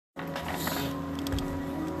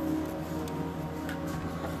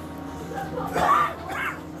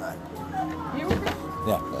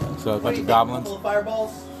Yeah. So a bunch of goblins. A couple of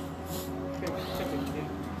fireballs.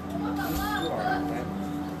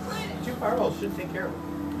 2 fireballs should take care of it.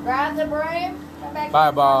 Grab the broom. Come back.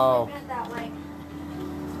 Fireball. It that way.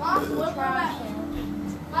 Mom, we're going back.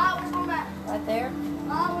 Mom, we're going back. Right there.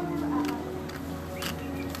 Mom, we're going back.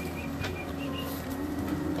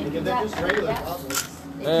 Because they're just regular goblins.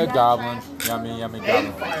 They're goblins. Yummy, yummy A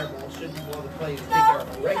goblins. fireball should be one of the plays to take No, care of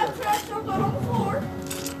a you regular have trash goblin. left on the floor.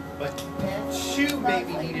 But 2 may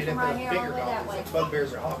be needed if they're bigger goblins, like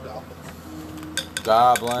bugbears or hobgoblins.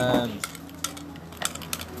 Goblins.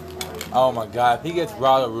 Oh my god, if he gets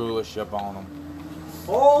Rada rulership on him.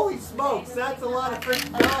 Holy smokes, that's a lot of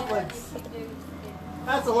freaking goblins.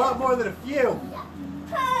 That's a lot more than a few.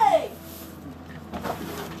 Hey!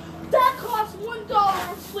 That costs $1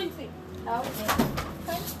 for sleeping. Okay.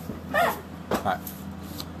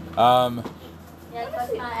 Alright. Yeah,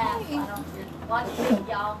 touch my ass. I don't. Watch it,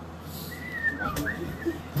 y'all.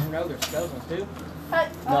 No, there's skeletons too. Hey,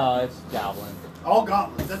 No, it's goblins. All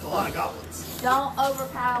goblins, that's a lot of goblins. Don't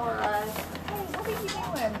overpower us. Hey, what are you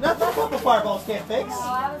doing? Nothing a couple fireballs can't fix. No,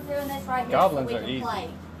 I was doing this right here Goblins so we are can easy. play.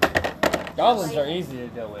 Goblins are easy to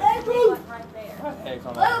deal with. hey, Boo! Right there. Eggs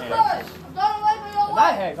on the Let other us hand. go. I'm going away from your The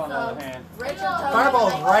life. night on the other hand. Richard told me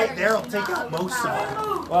Fireball's to right make there, sure it'll you take do out not most of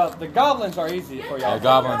overpower. them. Well, the goblins are easy for Yeah, y'all.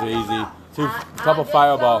 goblins are easy. Couple I'm just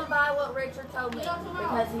fireball. going by what Richard told me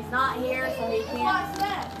because he's not here, so he can't. Why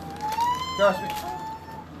snap? Trust me. You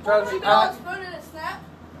Trust me. know it's funny to snap.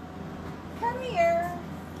 Come here.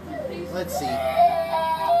 Let's see.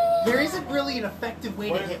 There isn't really an effective way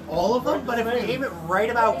to hit all of them, but if we aim it right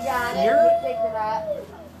about You got here, it. Stick to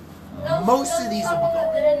that. most of these will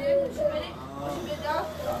be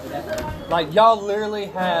gone. Like y'all literally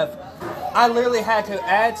have, I literally had to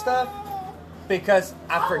add stuff because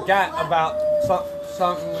I forgot about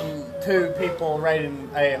something 2 people raiding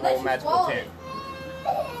a whole magical tent.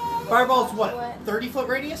 Fireball's what? 30-foot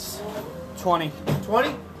radius? 20.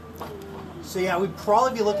 20? So yeah, we'd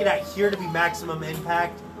probably be looking at here to be maximum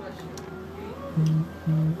impact.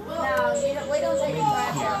 No, we don't take the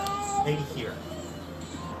trash out. Maybe here.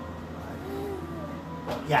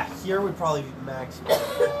 Yeah, here would probably be maximum.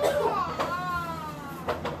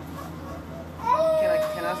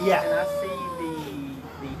 Yeah. Can I see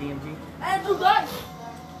the DMG? And who does?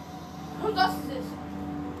 Who does this?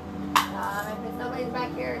 If somebody's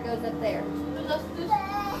back here, it goes up there. Who does this?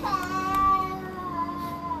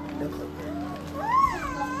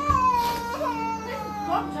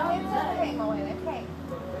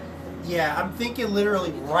 Yeah, I'm thinking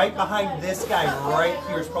literally right behind this guy right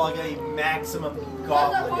here is probably going to be maximum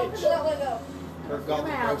goblinage. Or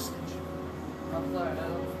goblin roastage.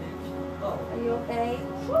 Are you okay?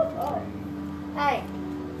 Hey.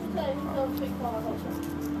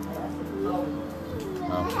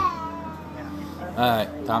 Alright,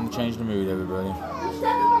 time to change the mood, everybody.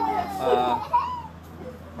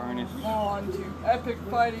 Furnace. On to epic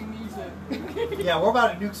fighting music. Yeah, we're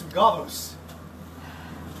about to nuke some gobos.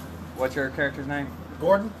 What's your character's name?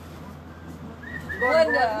 Gordon?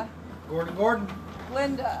 Linda. Gordon.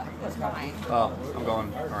 Linda is mine. Oh, I'm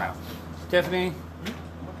going around. Tiffany.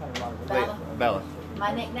 Bella. Bella.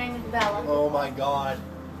 My nickname is Bella. Oh my god.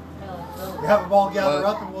 We have them all gather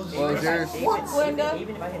up and we'll just... What was yours? What? Linda.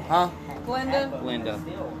 Huh? Linda. Linda.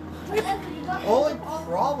 Only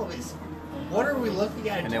problem is, what are we looking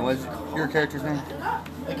at? And then what's your character's name?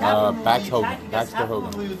 Like, how can we be Baxter Hogan. attacking us? Baxter How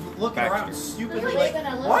Hogan. can we be looking around Baxter. stupidly like,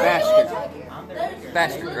 why, Bastard.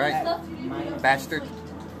 Bastard, right? Bastard.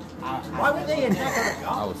 why would they attack other I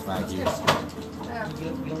goblins? will smack you.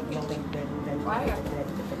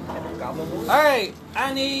 Alright,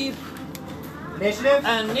 I need Initiative?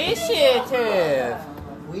 initiative.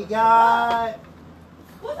 We got...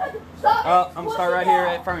 I'm gonna start right here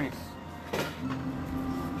at Furnace.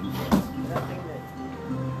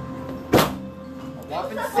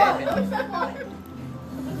 Whopping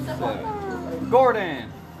 7.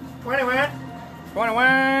 Gordon. 21.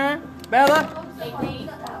 21. Bella. 18.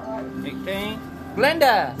 18.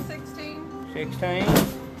 Glenda. 16. 16.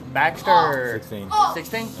 Baxter. 16.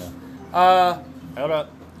 16? Yeah. Hold up.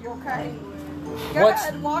 You okay? Go What's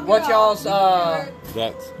ahead, walk it what's off. y'all's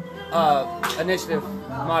Dex. initiative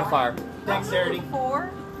modifier? Dexterity. 4.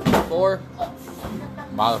 4.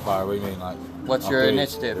 Modifier, what do you mean? Like, What's oh, your 3,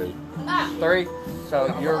 initiative? 3. 3. So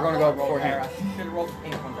you're gonna go before him.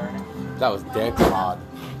 That was Dex mod.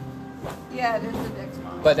 Yeah, it is a dex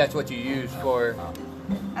mod. But that's what you use for.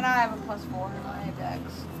 And I have a +4 in my dex.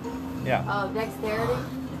 Yeah. Oh, dexterity?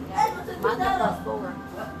 Yeah. Mine's a +4.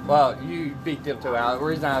 Well, you beat them 2 out. The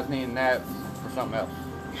reason I was needing that for something else.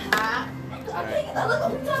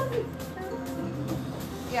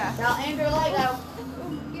 Yeah. Tell Andrew Lego.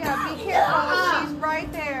 Yeah, be careful. She's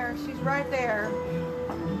right there. She's right there.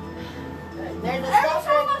 There's a Every time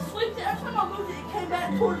sucker. I switched it, every time I moved it, it came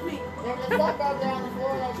back towards me. There's a sucker over there on the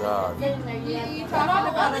floor God. that's sitting there. You Yeah. talking Mama,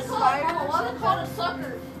 about why a they call spider? Mama, why they call it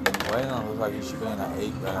suckers? Waylon looks like he should be in an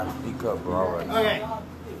 8 and a B cup bra right now. Okay.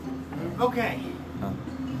 Okay.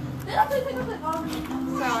 Did I think of it? Mama? So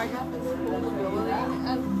I got this cool ability at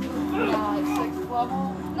like 6th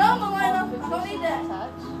level. No, Melena, don't need that.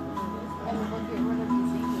 Touch. And it will get rid of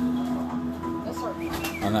diseases. That's sort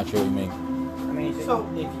I'm not sure what you mean. I mean, So-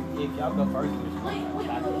 if y'all go first, you just Wait,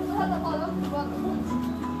 how the fuck?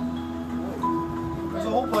 There's a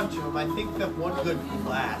whole bunch of them. I think that one good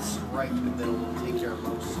glass right in the middle will take care of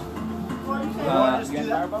most. You wanna just do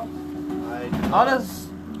that? I'll just,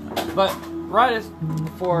 but right as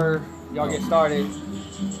before y'all get started,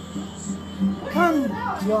 come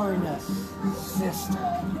join us, sister.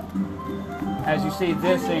 As you see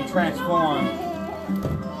this thing transform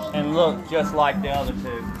and look just like the other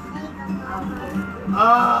two.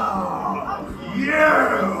 Oh,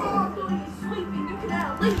 yeah! Sleeping, you can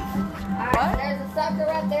at least. Alright, there's a sucker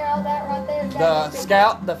right there. All that right there. The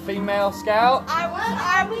scout, the female scout, I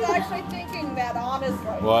was actually thinking that, honestly.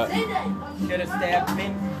 What? Day-Day. should have stabbed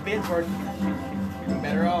Binsworth. She'd be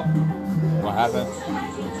better off. What happened?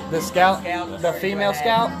 The scout, the female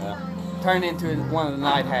scout, Yeah. turned into one of the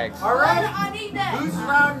night hags. All right. I need that. Whose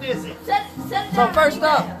round is it? Set it So down. first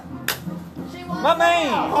up, She wants my to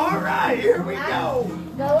man. All right, here we go.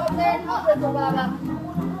 Go over there and help little Baba.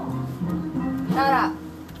 Shut up.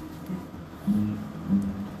 I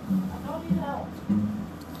don't need help.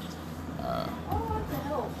 Oh, what the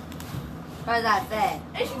hell? What does that say?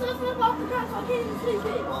 And she's lifting up off the ground, so I can't even sleep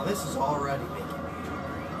it. Well, this is already making me.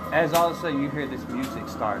 As all of a sudden you hear this music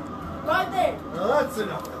start. Right there. Well, that's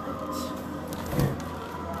enough of it.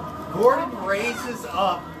 Gordon raises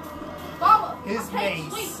up Mama, his I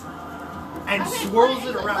can't mace sleep. and swirls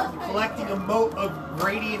it around, collecting a mote of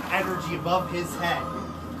radiant energy above his head.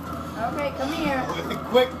 Okay, come here. With a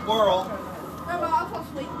quick whirl, Grandma, I'll fall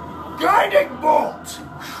asleep. guiding bolt!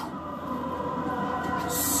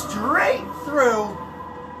 Straight through,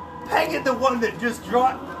 pegging the one that just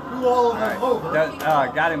dropped through all of them over. The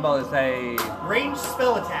guiding bolt is a, Ranged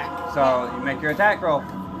spell attack. so you make your attack roll.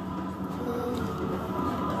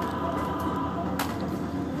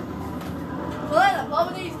 Melena,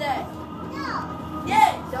 Mama needs that. No.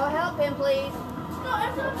 Yes. So help him, please. No,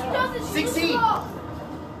 every time she does it, she 16. loses off.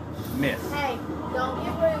 Miss. Hey, don't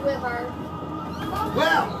get rude with her.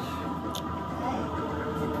 Well,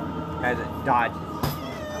 As it dodges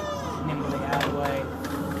nimbly out of the way.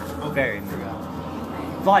 Very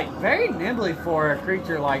nimbly. Like, very nimbly for a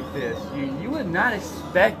creature like this. You would not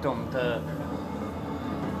expect them to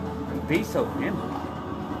be so nimble.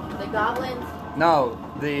 The goblins. No,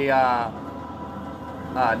 the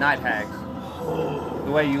night hags.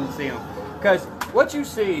 The way you see them. Because what you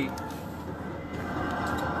see,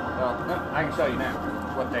 well, no, I can show you now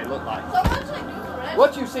what they look like. So I'm actually doing the rest.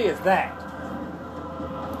 What you see is that.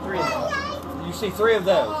 3 of them. You see 3 of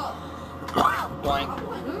those. Blank.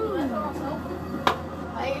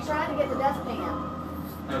 Are you trying to get the dustpan?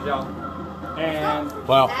 There's y'all. And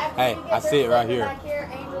Well, After hey, you get I see it this right sucker here. Back here,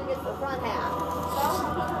 Angel gets the front half.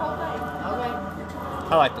 Okay.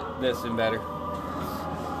 I like this one better.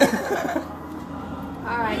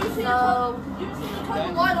 All right. You see So the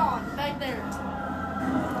purple light on back there.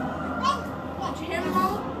 Did you hear me,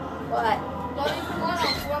 Mama? what? Don't even turn the light on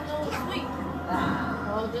so I'm going to sleep.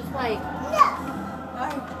 Well, just wait.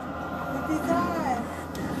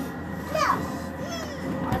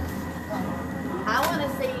 I want to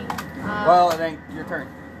see. Well, it ain't your turn.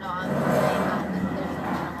 No, I'm saying there's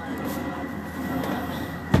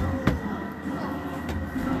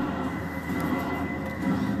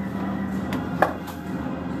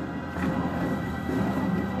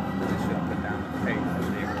This should put down the page for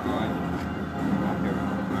everyone.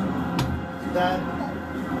 that someone.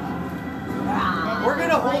 We're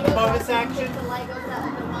gonna hold the bonus action. The Legos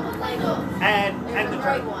that the one with Legos. and There's the a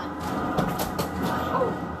great turn. one.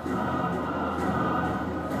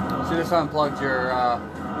 So just unplugged your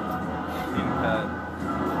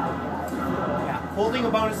Holding a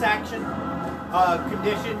bonus action,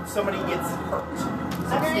 condition, somebody gets hurt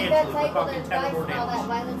Underneath that substantially for table, fucking there's 10 dice more and all that. damage.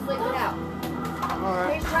 Violence, sleep it out.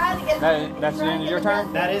 Alright. He's trying to get. That's the end of your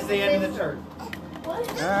turn? That is the end of the turn.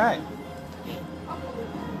 Alright.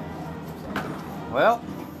 Well.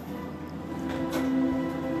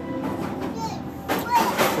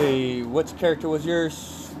 Let's see, which character was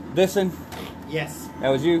yours? This one? Yes. That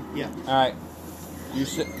was you? Yeah. Alright. You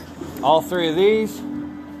all 3 of these.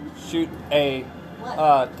 Shoot a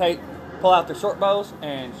pull out their short bows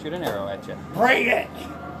and shoot an arrow at you. Bring it!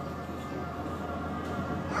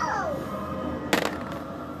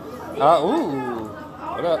 Ooh.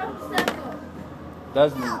 What up?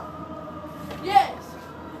 Doesn't. Yes.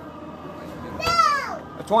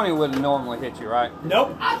 A 20 wouldn't normally hit you, right?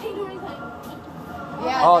 Nope. I can't do anything.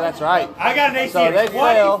 Yeah. Oh, that's right. I got an AC So of they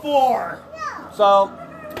fail. 24. So,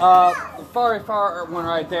 the far one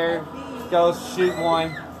right there goes to shoot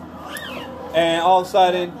one, and all of a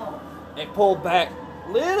sudden, it pulled back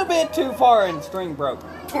a little bit too far and the string broke.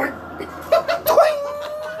 Twink.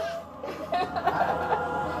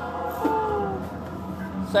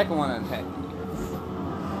 Second one unhit.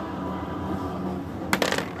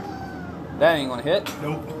 That ain't gonna hit.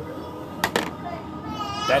 Nope.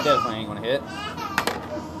 That definitely ain't gonna hit.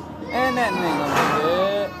 And that ain't gonna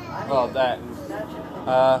hit. Well, that.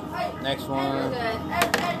 Next one.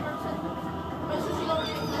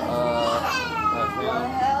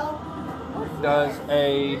 Does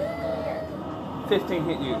a 15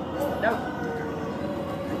 hit you? Nope.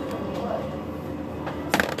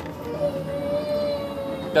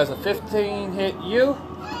 Does a 15 hit you? No.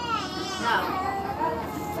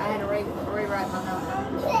 I had to rewrite my number.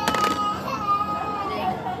 And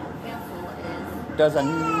then pencil is. Does a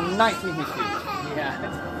 19 hit you?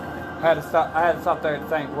 Yeah. I had to stop there to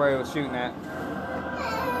think where he was shooting at.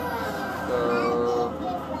 So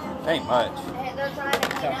ain't much. Hey, they're trying to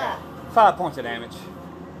clean up. 5 points of damage.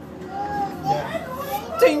 Yeah.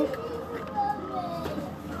 Tink.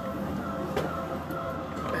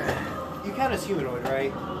 You count as humanoid,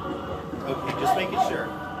 right? Okay, just making sure.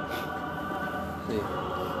 See.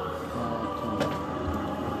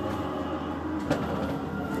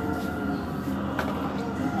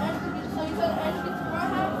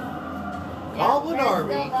 Goblin Red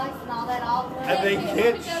army. Steel Dice and all that, all And they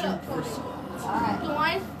can't shoot for. Alright.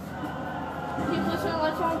 Dwayne, can you push your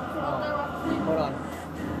lights on from up there? Hold on.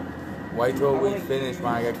 Wait till we finish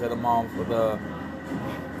when I get to the mom for the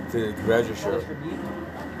to register.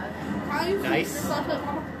 How you Nice. shoot yourself up?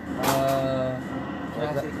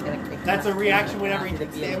 That's a reaction whenever he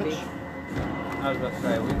takes damage. I was about to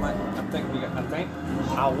say we might.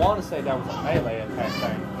 I want to say that was a melee attack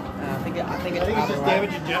thing. I think it's I think it's just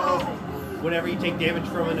damage in general. Whenever you take damage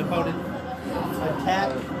from an opponent. Attack.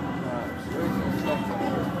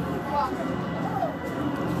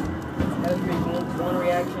 That would be one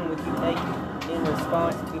reaction which you take in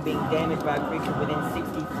response to being damaged by a creature within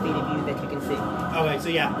 60 feet of you that you can see. Okay, so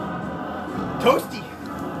yeah. Toasty.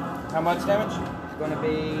 How much damage? It's going to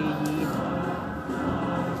be...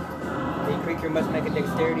 The creature must make a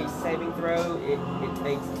dexterity saving throw. It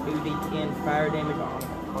takes 2d10 fire damage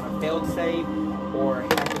on a failed save, or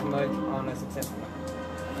half as much on a successful one.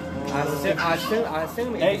 I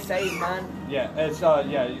assume if it saves mine. Yeah, it's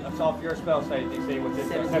off your spell save DC, which is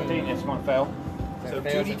 17. It's gonna fail. So it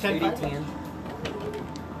fails, 2d10 fire? 2d10.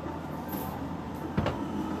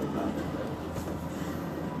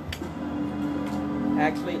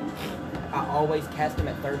 Actually, I always cast them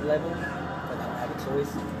at 3rd level, but I don't have a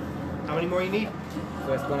choice. How many more you need?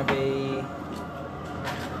 So it's going to be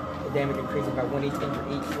the damage increasing by 1d10 for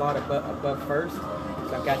each slot above first.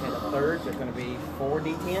 So I've got it at a 3rd, so it's going to be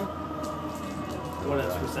 4d10. What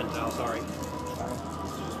is percentile? Sorry. This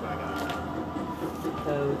is just what I got.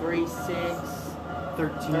 So 3, 6,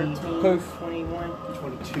 13, 13, Poof. 21,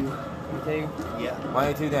 22. 22. Yeah.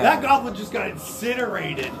 22 That damage. goblin just got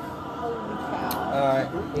incinerated. Alright.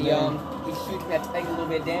 He shoots that take a little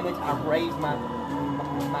bit of damage. I raise my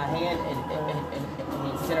hand and he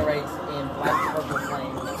incinerates in black purple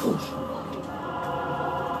flames.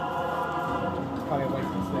 Probably a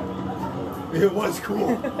waste of 7. It was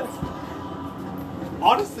cool.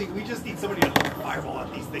 Honestly, we just need somebody to hold a fireball at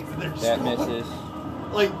these things, and they're just That misses.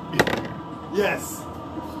 like, yes.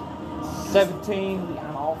 17.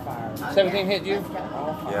 I'm all fire. 17 hit you?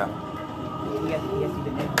 All fire. Yeah. He has to be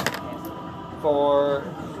damaged. For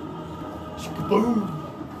Boom.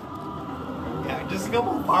 Yeah, just a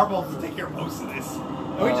couple of fireballs to take care of most of this.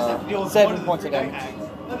 And we just have to deal with 7 one of the points 3 of damage. die hacks.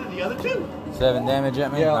 None of the other 2. 7 damage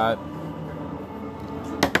at me? Yeah. Alright.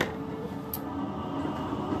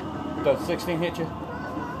 does 16 hit you?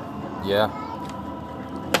 Yeah.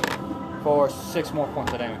 For 6 more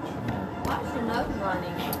points of damage. Why is your nose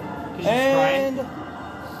running? And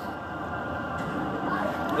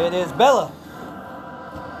it is Bella.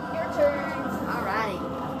 Your turn. Alrighty.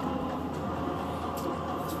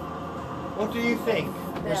 What do you think?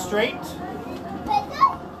 Restraint?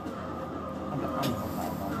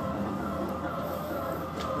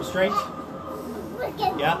 Restraint?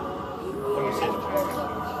 Yeah? What do you say?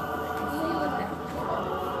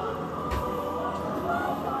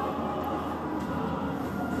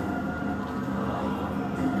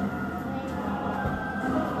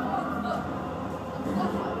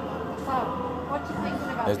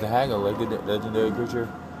 Is the hag a legendary creature?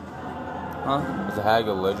 Huh? Is the hag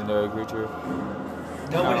a legendary creature?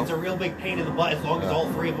 No, but it's a real big pain in the butt as long as all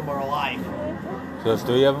 3 of them are alive. So there's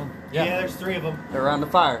 3 of them? Yeah, there's 3 of them. They're around the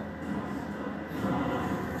fire.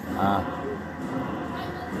 Ah.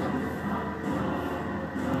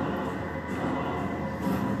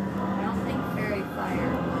 I don't think fairy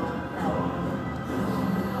fire. No.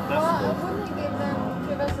 Well, wouldn't it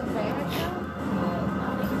give us advantage now?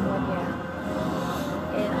 I think it would,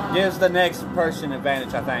 yeah. And, Gives the next person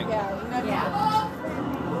advantage, I think. Yeah, you know. Yeah.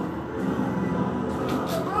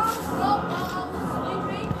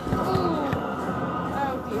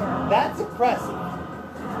 Oh dear. That's impressive.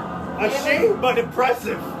 A shame, but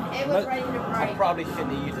impressive. It was ready to I break. probably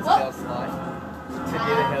shouldn't have used a spell slot to get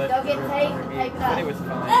ahead Go get tape and review, tape it but up. it was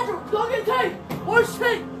fine. Andrew, go get tape. Where's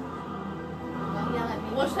tape? Don't yell at me.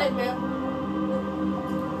 Where's tape, man?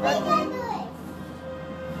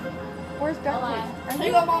 Where's Ducky? Here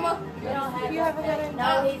you go, Mama. You don't have You have a letter?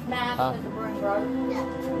 No, he's mad Huh? because the broom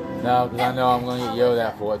broke. No, because I know I'm going to get yelled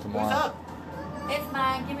at for it Who's tomorrow. up? It's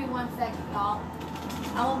mine. Give me 1 second, Paul.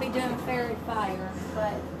 I won't be doing fairy fire,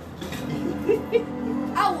 but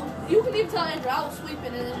You can even tell Andrew I was sweeping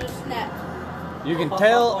and it just snapped. You can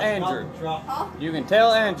tell Andrew. Huh? You can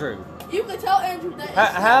tell Andrew. You can tell Andrew that.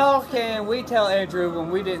 How can we tell Andrew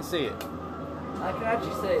when we didn't see it? I can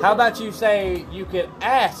actually say. How about you say you could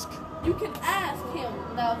ask? You can ask him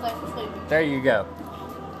that I was actually sleeping. There you go.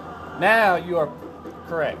 Now you are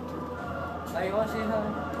correct. Hey, you want to see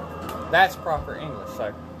something? That's proper English,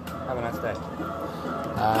 sir. Have a nice day.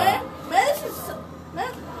 Man, this is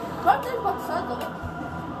man. What thing about the size of it?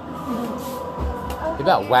 He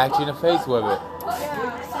about whacked you in the face with it.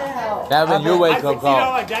 Yeah. That would have been your wake up I succeeded call.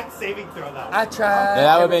 on my dex saving throw, though. I tried.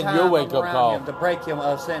 That would've every been your time wake-up around call. him to break him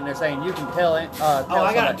of sitting there saying you can tell it. Oh,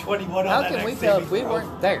 I got a somebody. 21 on How that can we dex tell if saving we throw.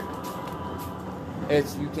 weren't there?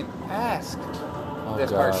 It's you can ask Oh,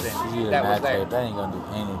 this God. person You that was that there. tape. That ain't going to do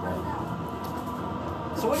anything.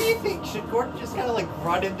 So what do you think? Should Gordon just kind of like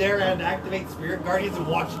run in there and activate Spirit Guardians and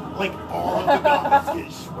watch like all of the goblins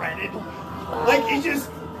get shredded? Like it just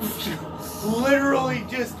literally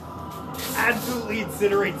just absolutely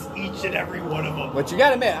incinerates each and every one of them. But you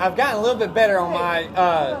gotta admit, I've gotten a little bit better on my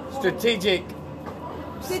strategic.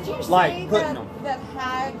 Did you say Like putting them. that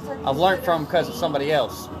hags are I've learned from because of considered somebody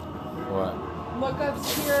else What? Look up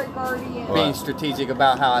Spirit Guardian. What? being strategic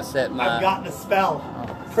about how I set I've my gotten a spell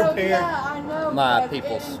So prepared. yeah, I know. my but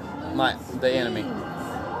peoples, it includes the enemy. things.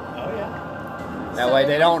 Oh yeah. That So way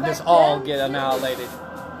they it don't just affect all them get too? annihilated.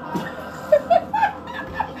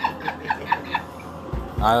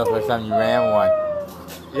 I know the first time you ran one.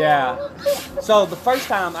 Yeah. So the first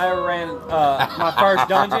time I ever ran my first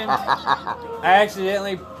dungeon, I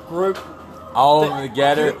accidentally grouped All of them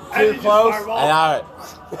together. too close, And I,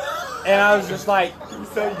 and I was just like,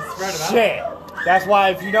 So you spread them out. shit. That's why,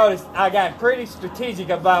 if you notice, I got pretty strategic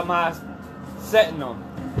about my setting them.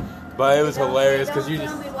 but it was Don't- hilarious because don't you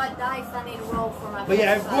tell just. me what dice I need to roll for my But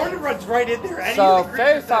yeah, if fairy fire. Gordon runs right in there, any So of the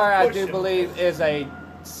fairy creatures that fire, I push do him- believe, is a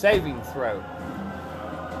saving throw.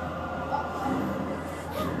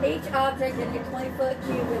 Each object in a 20-foot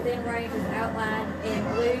cube within range is outlined in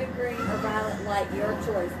blue, green, or violet light, your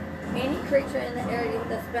choice. Any creature in the area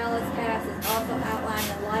the spell is cast is also outlined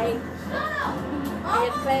in light.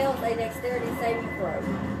 It fails a dexterity saving throw.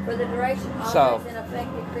 For the duration, So- objects and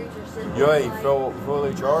affected creatures should You're already light.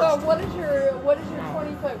 fully So charged? what is your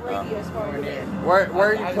 20-foot radius going to be? Where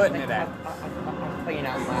are you putting it at? I'm cleaning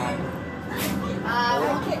out my.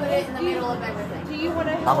 We'll put it in the middle of everything. Do you want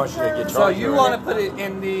to help How much did it her? get So charged? you want to put it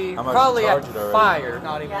in the How much probably you at charge it already? fire.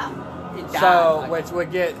 Not even. Yeah. It died, So like, which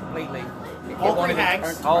would get completely. All three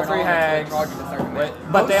hags. all three hags.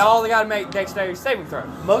 But they all got to make dexterity saving throw.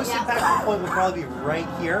 Most Yeah. impactful point would probably be right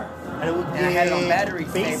here, and it would be And I had it on battery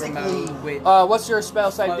saver basically. mode with What's your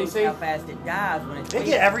spell save close DC? how fast it dies when it's They weak,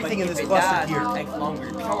 get everything but in if this it cluster dies, here. It takes longer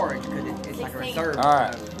to charge because it's like a 16. reserve. All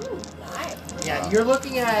right. Yeah, you're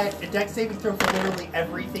looking at a dex saving throw for literally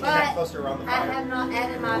everything in that But cluster around the I fire. have not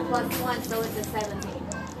added my +1, so it's a 17.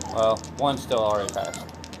 Well, one still already passed.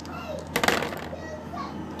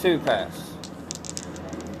 2 passed.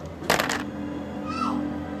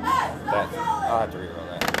 I'll have to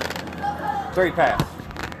reroll that. 3 passed.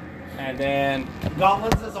 And then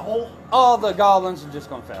Goblins as a whole, all the goblins are just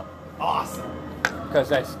gonna fail awesome. because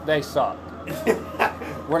they suck.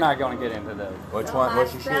 We're not gonna get into those. Which one?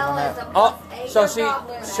 What's your shooting at? Oh, so she.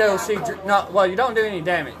 no. Well, you don't do any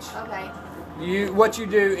damage. Okay. What you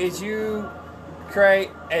do is you create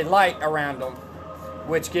a light around them,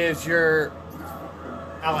 which gives your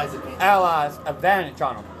Allies advantage. allies advantage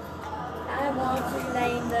on them. I want to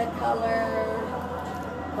name the color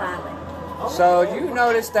violet. So you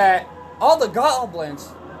notice that all the goblins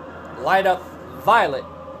light up violet,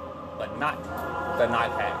 but not the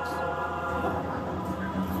night hags.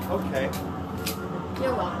 Okay.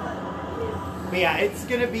 You're welcome. But yeah, it's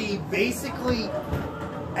gonna be basically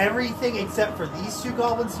everything except for these two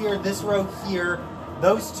goblins here, this row here,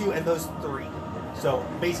 those two, and those three. So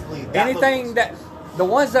basically, that Anything that the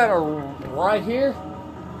ones that are right here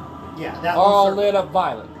yeah, that are all circle. lit up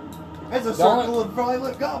violet. There's a The circle only- of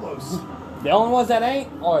violet goblins. The only ones that ain't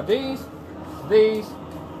are these,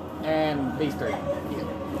 and these three.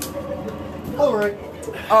 All right.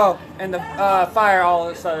 Oh, and the fire all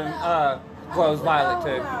of a sudden glows violet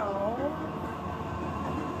too.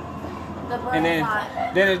 The bird And then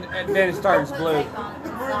fly- then it starts blue. Take on it. It's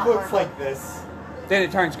The not bird looks working. like this. Then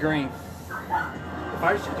it turns green. The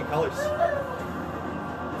fire's shifting colors. I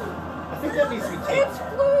think that needs to be changed.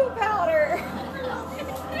 Blue powder.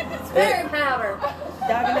 It's fairy powder.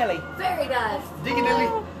 Diagonally. Fairy dust. Diggity.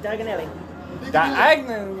 Diagonally.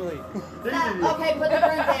 Diagonally. Stop. Okay, put the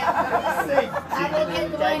broom down. I will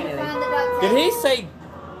get the rain to find the duct tape. Did he say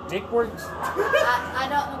dick words? I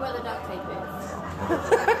don't know where the duct tape is.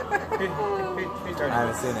 I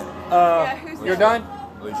haven't seen it. who's You're done?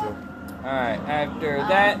 Alicia. Alright, after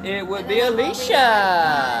that it would be And then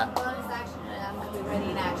Alicia. Bonus action, and I'm gonna be ready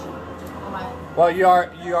in action. Alright. Well, you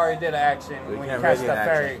already did an action We when you can't cast ready the an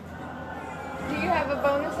fairy. Do you have a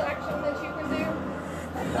bonus action that you can do?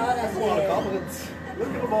 That's a lot of goblins. Look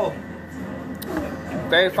at them all.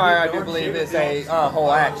 Fairy fire, I do believe, is a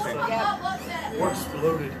whole action. Or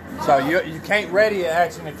exploded. So you can't ready an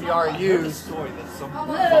action if you already There's a used story that's some.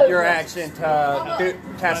 your action to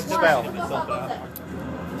cast a spell. Just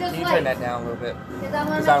Can you wait. turn that down a little bit? Because I want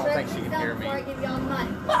Because to I make don't sure think she can hear me. before I give y'all the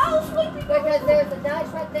money. Because there's a dice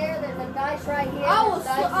right there, there's a dice right here, I there's was- a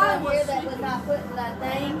dice I right was here that was not put in that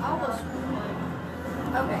thing.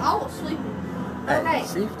 Okay. I was sleeping. Okay.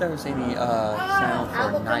 See if there's any sound I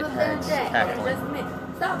for will come night up there and hags check. cackling. Just a minute.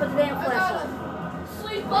 Stop with the damn flashlight.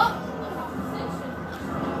 Sleep up.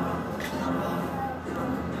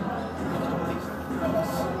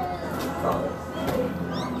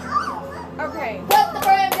 Okay. Put the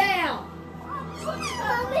broom down.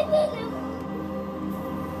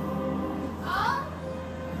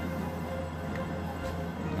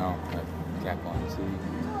 No, cackling.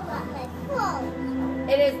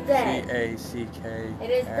 It is dead. C-A-C-K. It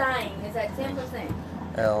is dying. It's at 10%.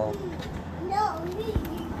 L.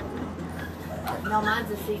 No,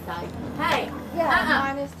 mine's a C type. Hey. Yeah,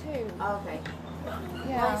 mine is too. Okay.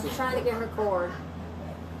 Yeah. Well, she's trying to get her cord.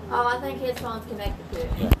 Oh, I think his phone's connected to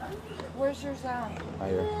it. Where's your sound? Right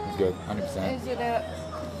here. It's good. 100%. Is it a?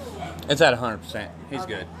 It's at 100%. He's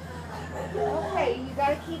good. Okay, you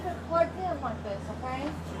gotta keep it plugged in like this, okay?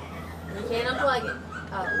 You can't unplug it.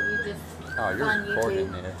 Oh, you just Oh, you're on recording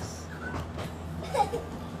YouTube. this.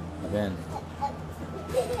 Again.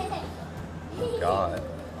 God.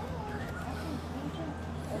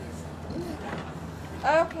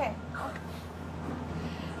 Okay.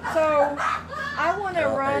 So I want to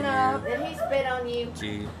run up. Did he spit on you?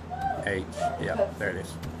 G-H. Yeah, there it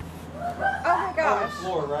is. Oh my On the gosh.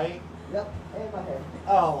 floor, right? Yep, in my head.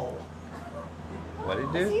 Oh. What did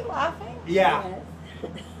Is it do? he laughing? Yeah. Yes.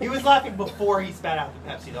 He was laughing before he spat out the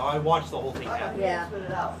Pepsi, though. I watched the whole thing happen. Yeah. Spit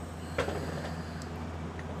it out.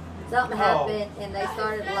 Something Oh. happened and they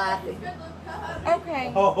started laughing.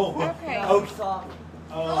 Okay. Oh. Okay. Oh. All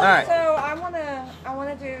Oh. right. So I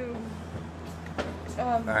wanna do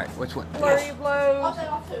All right. Which one? flurry of blows.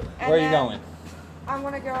 and Where are you then going? I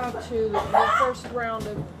want to go up to the first round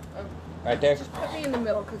of Right there. just put me in the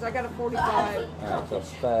middle because I got a 45. All right. So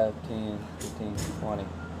 5, 10, 15, 20.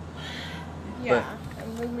 Yeah,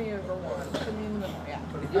 and move me over one. Put me in the middle. Yeah.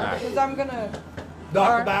 All right. Because I'm gonna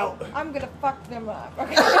Knockabout. I'm gonna fuck them up.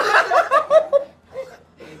 Okay.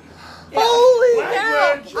 Holy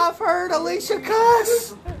Language. I've heard Alicia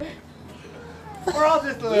cuss. We're all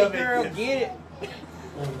just Yeah, living. girl, get it.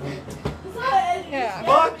 Yeah.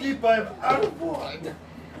 Fuck you, but out of one.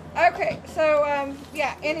 Okay. So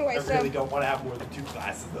yeah. Anyway, I so really don't want to have more than 2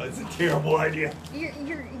 glasses, though. It's a terrible idea. you're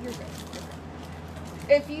good.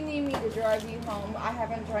 If you need me to drive you home, I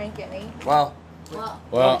haven't drank any. Well,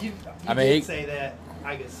 Well, you I mean, did he, say that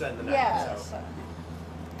I could send the night. Yeah. So. So.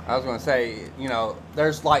 I was gonna say,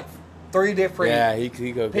 there's like 3 different yeah, he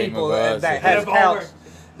could have came people with us. that Had has a baller. couch.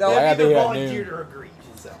 They'll Yeah, I gotta either be here at volunteer noon. or agree.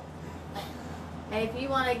 So. Hey, if you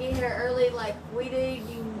want to get here early like we do,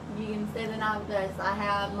 you can stay the night with us. I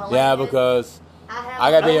have Melana's. Yeah, because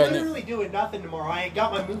I gotta I'm be at literally doing nothing tomorrow. I ain't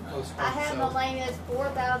got my move post. I have so. Melana's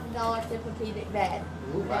 $4,000 Tempur-Pedic bed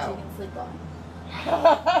Ooh, that wow. you can sleep on.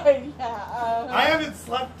 Yeah. I haven't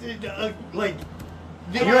slept in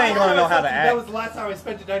You ain't gonna know how to That act. was the last time I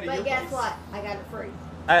spent the night at your But guess place. what? I got it free.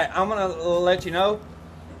 Hey, I'm gonna let you know.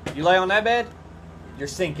 You lay on that bed, you're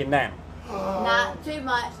sinking down. Not too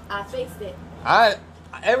much. I fixed it.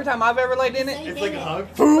 Every time I've ever laid in it, It's like a hug.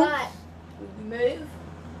 But you move,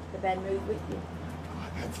 the bed moves with you.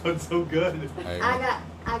 That sounds so good. Hey,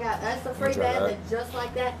 I got us a free Try bed that. that's just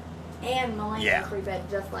like that, and Melanie's Yeah. a free bed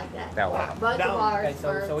just like that. That one. Both Now- of ours okay, so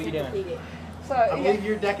are what you doing? Tempur-Pedic. So I yeah, believe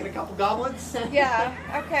you're decking a couple goblins. yeah.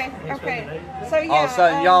 Okay. Okay. So yeah. all of a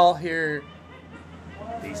sudden y'all hear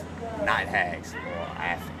these night hags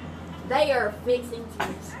laughing. They are fixing to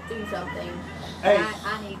do something. Hey.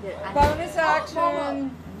 I need to. Bonus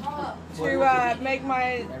action to make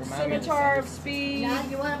my scimitar of speed. Now,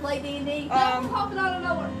 you want to play D&D? Popping out of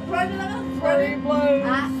nowhere. Flurry blows.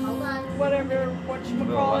 Hold on. Whatever.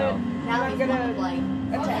 Whatchamacallit. Now I'm he's going to gonna play.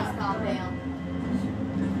 attack. Just calm down.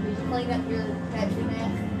 Did you clean up your Pepsi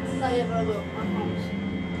mess? Say it, brother.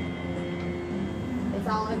 It's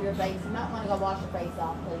all over your face. You might want to go wash your face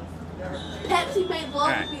off, please. Pepsi made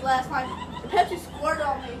love with me last night. Pepsi squirted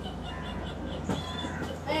on me.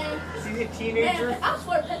 And, Is he a teenager? man, I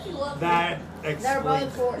swear Pepsi loved me. That They're explains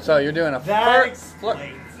both 14. So you're doing a That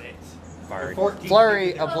explains it. flurry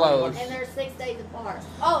 14 of blows. And they're 6 days apart.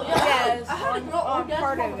 Oh, yeah. Yes, I had a girl on orgasm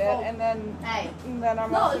part on of the it, phone. and then Hey. I'm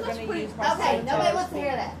No, also that's going to pretty- use my Okay, scimitar nobody of wants to speed.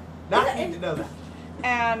 hear that. Not need to know that.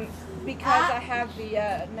 And because I have the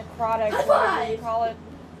necrotic, High whatever you five. call it,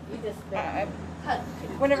 You just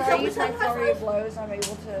whenever I Somebody use my said high flurry of five? blows, I'm able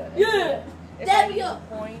to. Yeah. If Dab I me use up.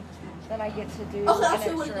 a point, then I get to do Okay, I'll an show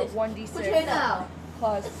you what extra it is. Put your 1d6 hand out. No.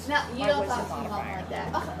 plus No, you my don't wisdom talk to your mom modifier. like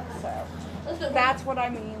that. So Let's do it. that's what I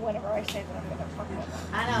mean whenever I say that I'm going to fuck them up.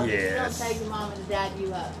 I know, but you don't Yes. say your mom and dad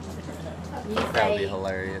you up. You That would say, be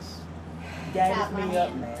hilarious. Tap my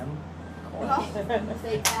hand. ma'am.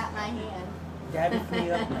 say tap my hand. Dab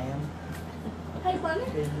me up, ma'am. Hey, buddy.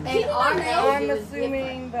 And our age, I'm it was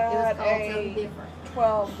assuming different. It was that called something a different.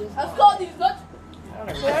 12 does Let's not. call these nuts.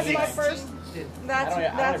 So that's my first. That's I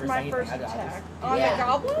don't that's ever my say first anything. I just- attack on Yeah. the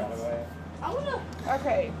goblins. I wanna.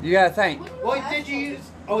 Okay. You gotta think. Wait, did you use?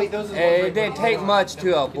 Oh wait, those are the ones It right didn't there. take much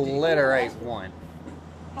to obliterate one.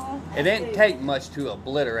 It didn't take much to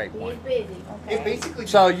obliterate He's one. busy. It basically.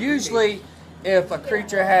 So usually, if a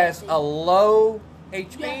creature has a low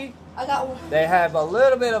HP, I got one. they have a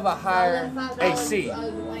little bit of a higher AC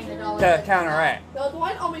to counteract. Yo,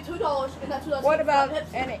 Dwayne owed me $2, and that $2. What about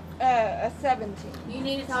Pepsi. a 17? You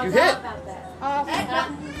need to talk You to hit. him about that.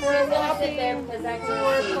 For We're a gonna sit there whopping because that's 4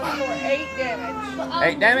 your for 8 damage. But I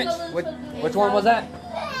 8 damage? Which one was that?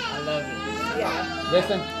 I love it. Yeah.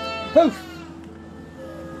 Listen. Poof!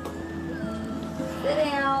 Sit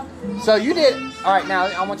down. So you did. Alright, now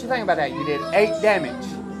I want you to think about that. You did 8 damage.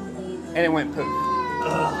 And it went poof.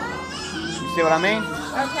 You see what I mean?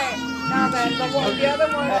 Okay. Now then, the other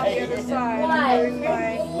one on the other side. I'm doing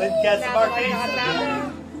my. Lynn cast Now that I got that Marquise.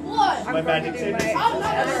 one, What? I'm My going to magic do my saving. other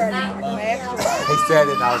attack, my extra. He said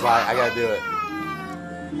it, and I was like, I gotta do it.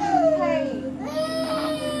 Hey.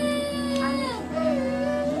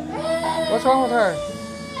 What's wrong with her?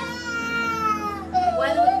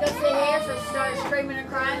 Whether we go sit here, so she started screaming and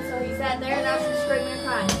crying, so he sat there, now she's screaming and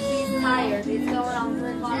crying. She's tired. It's going on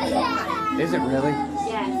 3 o'clock in the morning. Is it really?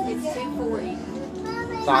 Yes, it's 2:40.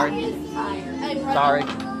 She Sorry. is tired. Sorry.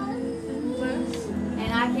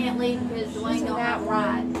 And I can't leave because Dwayne don't have a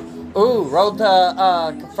ride. Ooh, rolled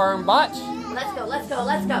to confirm botch. Let's go, let's go,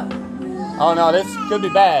 let's go. Oh no, this could be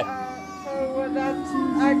bad. So that's.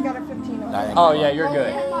 I got a 15 on that. Oh yeah, you're Oh,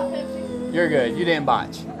 good. yeah, my Pepsi. You're good. You didn't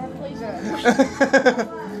botch. Please.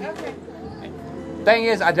 Okay. Thing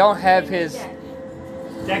is, I don't have his.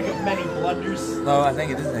 Deck of many blunders. No, I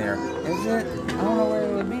think it is in here. Is it? I don't know where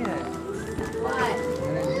it would be at. What?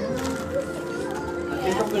 I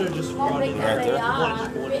think I'm gonna just Won't run pick it. the Right there. thing up. One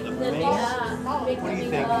of the Pick the thing mains. up. Pick the What do you thing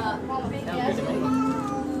think? up.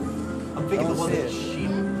 I'm thinking the Don't one see that it.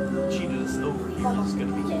 cheated us over here is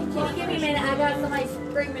gonna be. Can you give me a minute? I got somebody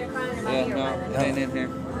screaming and crying in my ear right it now. ain't in here.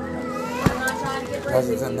 I'm not trying to get Because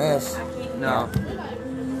rid it's of in you. this. I can't. No.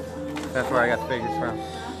 That's where I got the figures from.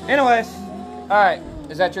 Anyways, alright.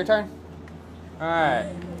 Is that your turn? Alright.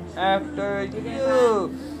 After you,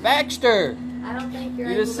 Baxter. I don't think you're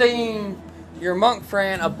You just able to- seen your monk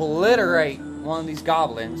friend obliterate one of these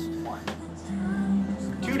goblins.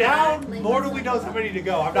 2 down. Lord only knows how many to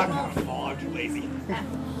go. I'm not gonna fall. I'm too lazy.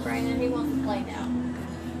 Brandon, he wants to play now.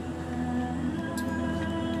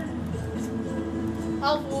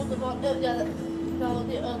 I was the one. Yeah, no,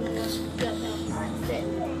 the other one. Yeah, no. Alright, sit.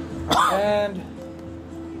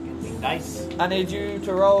 And Be nice. I need you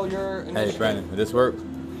to roll your Hey, initiative. Brandon, did this work?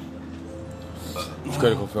 It's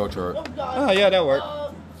critical fail chart. Oh, God. Oh, yeah, that worked.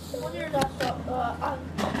 Well, you're not so,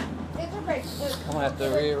 it's okay. I'm gonna have to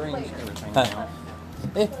rearrange everything Huh. now.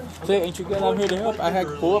 Hey, see, ain't you good? I'm here to help. I had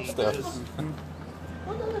to pull up stuff. I'm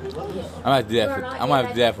gonna have to do that for. I'm gonna have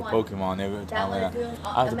to do that for Pokemon every time.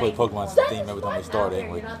 I have to put Pokemon theme every time we start.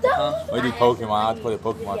 Anyway, we do Pokemon. I have to put a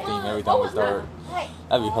Pokemon theme every time we start.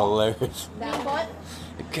 That'd be hilarious.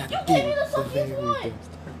 You gave me the suckiest one.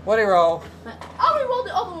 What do you roll? I'll re-roll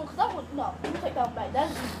the other one because that one, no, let me take that one back.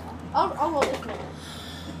 That's, I'll roll this one.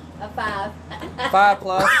 A 5. 5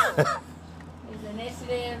 plus. His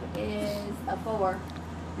initiative is a 4.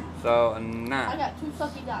 So a I 9. got 2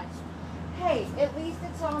 sucky dice. Hey, at least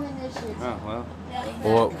it's on initiative. Oh well.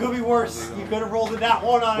 Well, It could be worse. You could have rolled it that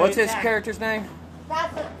one on What's an his attack. character's name?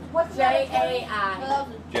 That's a, what's the other one? J-A-I.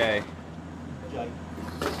 Jay. Jay.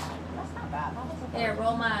 That's not bad. Here,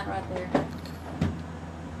 roll mine right there.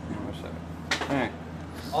 Alright.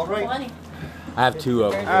 All right. 20. I have 2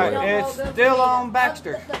 of them. Alright, it's still on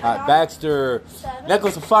Baxter. Alright, Baxter.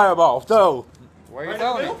 Necklace of Fireball. Throw. Where are you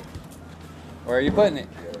throwing it? Where are you putting it?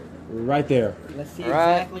 Right there. Let's see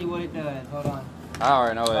Right. exactly what it does. Hold on. I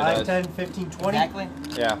already know what 5, it does. 10, 15, 20. Exactly.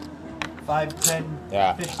 Yeah. 5, 10,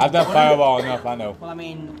 Yeah, 15, I've done 20. Fireball enough. I know. Well, I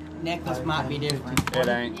mean, necklace might be different. It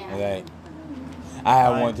ain't. It ain't. I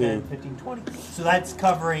have 5, one 10, too. 15, 20. So that's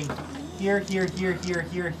covering here, here, here, here,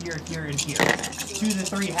 here, here, here, and here. 2 to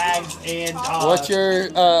 3 hags and. What's your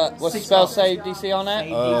what's the 6 spell goblins. save DC on that?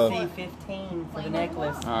 Save Uh, DC 15 for the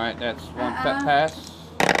necklace. Alright, that's one pass.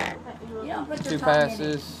 You don't put 2 your tongue in it.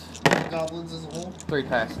 passes. Goblins as a whole. 3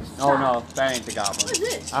 passes. Oh no, that ain't the What is goblin.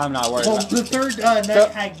 this? I'm not worried Well, about the third night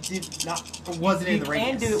hag did not wasn't in You the can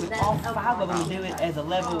radius. do it with all 5 of them. Do it as a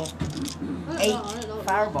level 8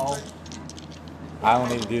 fireball. I don't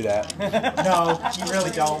need to do that. No, you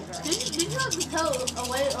really don't. Did you have to tell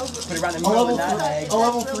a way over? Put it right in A the middle level, of the night. a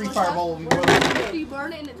level 3 fireball will be really. So you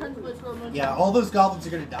burn it and it turns into a scroll. Yeah, all those goblins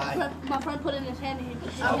are gonna die. My friend put it in his hand and he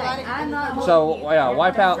just Okay, got it. I'm not. So yeah,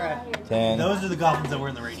 wipe out. 10, Those are the goblins that were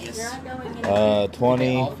in the radius.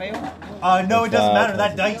 20. All fail? No, it doesn't matter.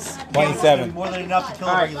 That dice 27. more than enough to kill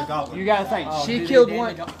a Alright, regular goblin. you gotta think. Oh, She do killed they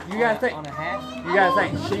one. damage You gotta think. on a half? You gotta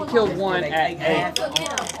think. She killed one They at take 8. half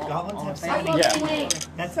Goblins have on a 7. Yeah.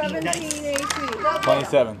 That's 8 dice.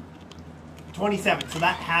 27. 27. So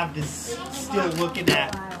that halved is still looking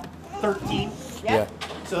at 13. Yeah.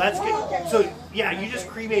 So that's good. So yeah, you just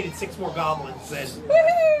cremated 6 more goblins and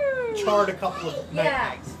charred a couple of night Yeah.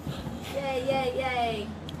 hags. Yay, yay, yay.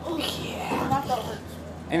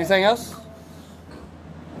 Anything else?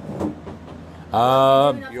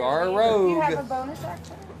 Um. You are a Do you have a rogue. bonus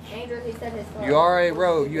action? Andrew, he said his You are a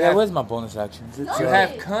rogue. You Yeah, have where's my bonus actions? It's, you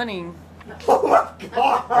have cunning, Oh my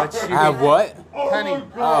god! which you I have what?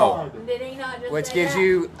 cunning, Oh. Did he not just which say gives that?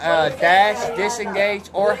 you dash, disengage,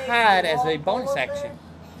 or hide as a bonus action.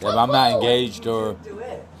 If I'm not engaged or.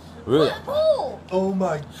 Really? Oh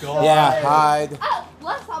my god! Yeah, hide.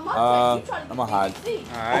 Last time I checked, you tried to I'ma hide. DC.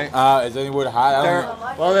 All right. Is there anywhere to hide? I There, don't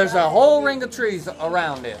know. well, there's a whole ring of trees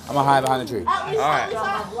around this. I'm gonna hide behind the tree. At least, Alright.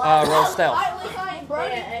 at least Roll stealth. At least I ain't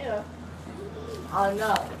burning. Yeah, I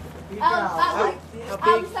know. At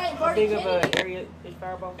least I ain't How burning big of Kennedy. an area is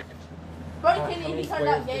fireball? Burning How Kennedy, many he turned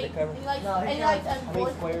out squares does gay. it cover? He likes, No, and he he likes How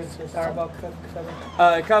many squares does fireball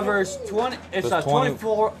cover? It covers 20. It's That's a 20.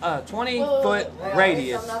 20-foot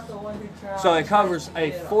radius, so it covers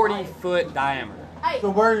a 40-foot diameter. Hey,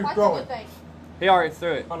 So where are you that's a going? good thing. He already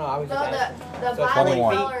threw it. Oh no, I was So just the asking. violet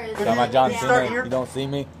 21. color is. Got my John Start Cena. here. You don't see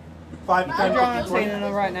me? 5, 10, I'm drawing 15, 20.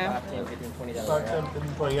 Cena right now. 5, 10, 15, 20 down 5, 10,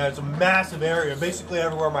 15, 20. Yeah, it's a massive area. Basically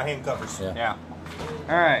everywhere my hand covers. Yeah. Yeah.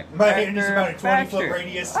 All right. My hand is about a 20-foot Baxter.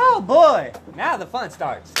 radius. Oh boy! Now the fun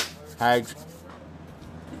starts. Hags.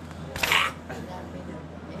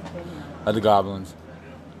 Other goblins.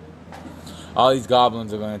 All these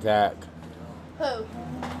goblins are gonna attack. Who?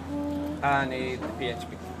 I need the PHP.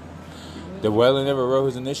 Did Wayland ever roll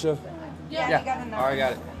his initiative? Yeah, Yeah, you got enough. already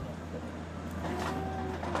got it.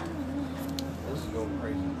 This is going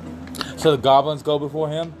crazy. So the goblins go before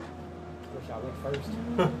him? Wish I went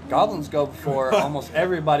first. Goblins go before almost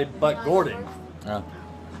everybody but Gordon. Yeah.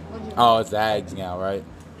 Oh, it's the hags now, right?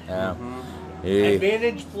 Yeah. Yeah.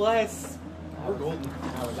 Advantage plus. I was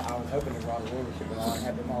hoping to draw the rulership, but I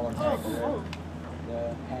have them all attack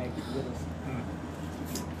the hag with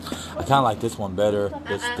us. I kind of like this one better.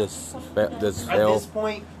 This At spell. this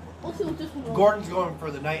point, Let's see what this one Gordon's going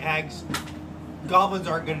for the night hags. Goblins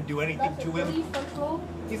aren't going to do anything to him.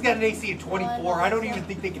 He's got an AC of 24. I don't even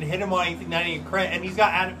think they can hit him on anything that ain't crit. And he's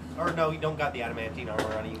got he don't got the adamantine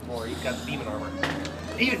armor on anymore. He's got the demon armor.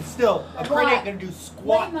 Even still, a crit ain't going to do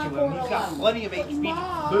squat to him. He's got plenty of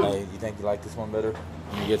HP. Hey, you think you like this one better?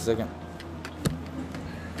 When you get second?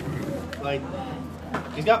 Like,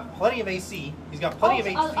 He's got plenty of AC. He's got plenty of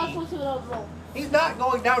I was HP. supposed to see what I was rolling. He's not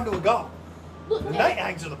going down to a goblin. Look, The night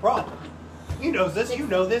hags are the problem. You know this, you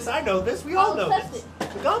know this, I know this, we all know this.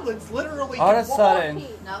 The goblins literally All can of a walk. sudden, No,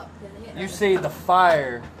 doesn't hit you that. see the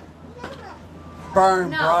fire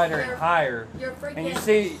burn No, brighter you're- and higher. You're freaking.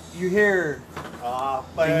 And you hear Ah,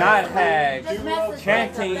 the night hags Just mess this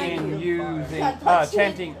chanting place up, thank and you. using,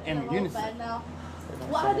 chanting in unison.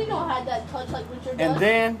 Well, I didn't know I had that touch like Richard does. And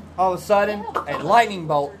then, all of a sudden, a lightning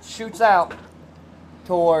bolt shoots out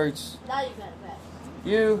towards Now you got it back.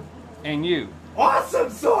 you and you. Awesome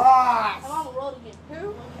sauce! I'm on the road again.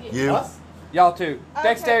 Who? You. Us? Y'all two. Okay.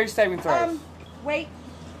 Dexterity saving throws. Wait.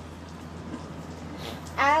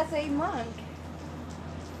 As a monk.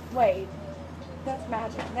 Wait. That's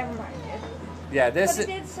magic. Never mind. Yeah, But this it is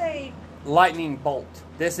did say. lightning bolt.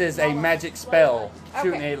 This is a magic spell. Okay.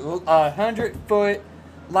 Shooting a 100-foot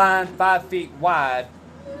line, 5 feet wide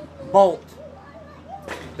bolt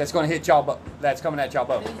that's going to hit y'all. That's coming at y'all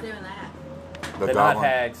both. Who's doing that? The night goblin.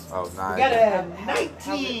 hags. Oh, We nice. got a How-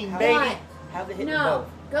 19, how- baby. What? How they hit No.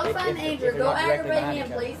 Go If- find if- Andrew. if they're Go not directly aggravate behind him,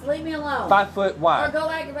 each other. please. Leave me alone. 5 foot Or wide. go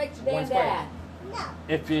aggravate your damn One square. dad.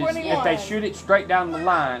 If Twenty-one. they shoot it straight down the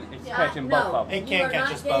line, it's catching both no. of them. It can't You are catch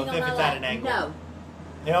not us getting both on if my it's at lap. an angle. No.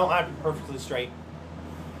 They don't have to be perfectly straight.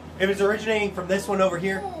 If it's originating from this one over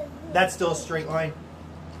here, that's still a straight line.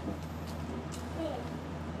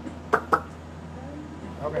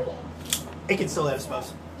 Okay. It can still hit us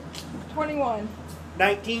both. 21.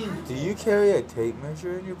 19. Do you carry a tape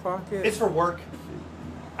measure in your pocket? It's for work.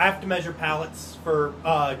 I have to measure pallets for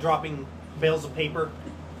dropping bales of paper.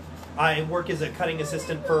 I work as a cutting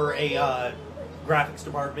assistant for a graphics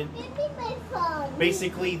department.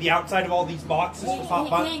 Basically, the outside of all these boxes He for pop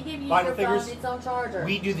can't give you vinyl your phone. figures, It's on charger.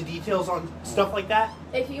 we do the details on stuff like that.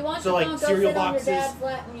 If you want So, your like, phone, go cereal sit on your boxes, dad's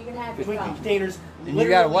lap and you can have your Between the phone. containers, And you literally,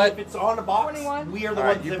 got a what? if it's on a box, 21. we are the All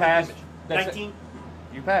right, ones you that passed. would damage. That's it. 19.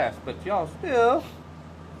 You passed, but y'all still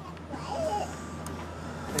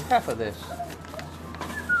take half of this.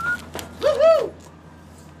 Woohoo!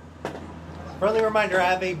 Friendly reminder, I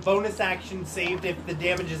have a bonus action saved if the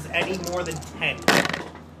damage is any more than 10.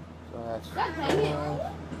 So that's God dang it.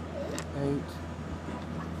 8,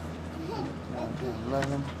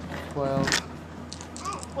 11,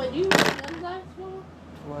 12, Wait, you roll guns dice for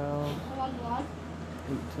 12, along the line?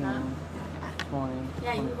 18, 20,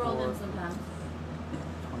 Yeah, you roll 24, them sometimes.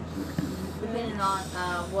 26. Depending on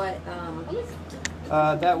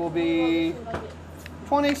what, That will be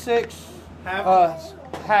 26 Half.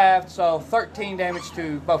 half, so 13 damage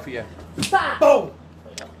to both of you. Bah! Boom!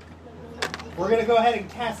 We're going to go ahead and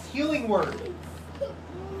cast Healing Word.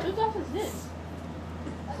 Whose dice is this?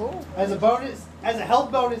 Cool. As a bonus, as a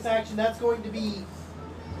health bonus action, that's going to be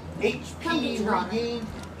Come get HP your honor. regained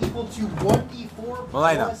equal to 1d4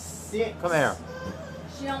 Melina, plus 6. Come here.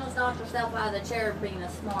 She almost knocked herself out of the chair being a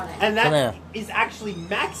smartass. And Come that here. is actually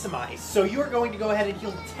maximized. So you are going to go ahead and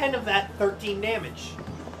heal 10 of that 13 damage.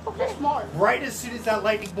 You're smart. Right as soon as that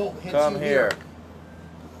lightning bolt hits Come you here.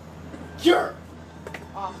 Cure!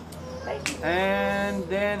 Awesome. Thank you. And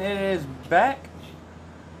then it is back.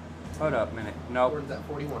 Hold up a minute. Nope. Where's that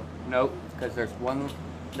 41? Nope. Because there's one.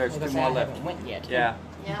 There's Well, two more I left. haven't went yet. Yeah.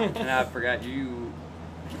 Yeah. And I forgot you.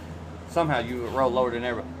 Somehow you rolled lower than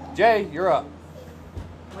everybody. Jay, you're up.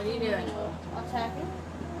 What are you doing? Attacking.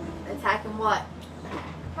 Attacking what?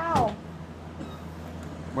 How?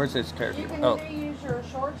 Where's his You character? can Oh. either use your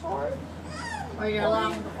short sword Or your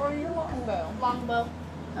long? or your longbow. Longbow.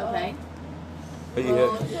 Okay. Who you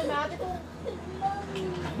hit? Is it magical?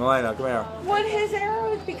 Melina, come here. Would his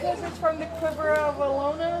arrows, because it's from the quiver of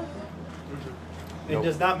Alona? It Nope.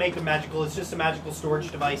 does not make them magical. It's just a magical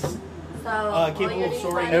storage device. So Capable all you're of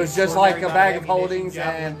storing- It was just like a bag of holdings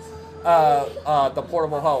and the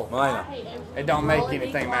portable hole. Melina. It don't make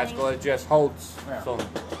anything magical. It just holds. So.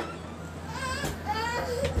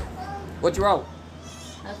 What you roll?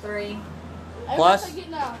 A 3. Plus? I get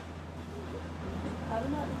now. I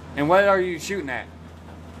don't know. And what are you shooting at?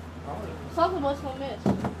 Something must gonna miss.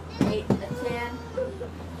 8, a 10.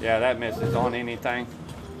 Yeah, that misses on anything.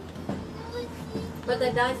 But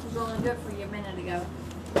the dice was rolling good for you a minute ago.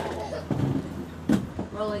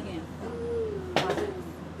 Roll again. Watch it.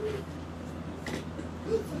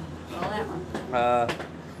 Roll that one.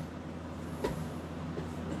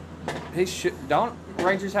 He should. Don't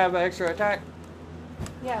Rangers have an extra attack?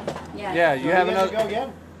 Yeah. Yeah. Yeah, you So have guys another. Go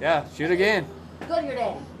again. Yeah, shoot again. Go to your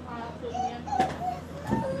daddy. Alright, do it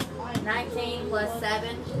again. 19 plus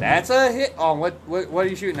 7. That's a hit. Oh, what are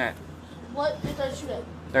you shooting at? What is that shoot at?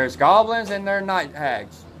 There's goblins and there are night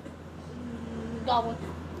hags. Goblin.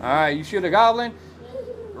 All right, you shoot a goblin.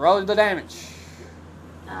 Roll the damage.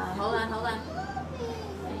 Hold on.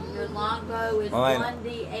 longbow is Elena,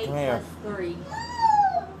 1d8 come here. plus 3.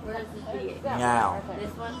 Where's the d8? Now. This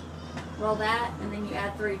one? Roll that, and then you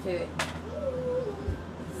add 3 to it.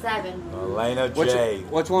 7. Elena J.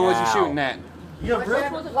 Which one was you Now. shooting at? You have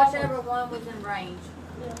real Whichever one was in range.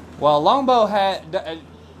 Well, longbow had.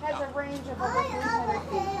 Has a range of over 300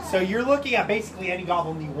 feet. So you're looking at basically any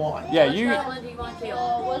goblin you want. Yeah, Which you. goblin do you want to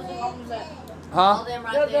kill? What's the goblins at? All Huh? them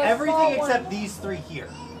right there. Everything small except one. these 3 here.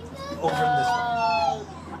 Over in this one.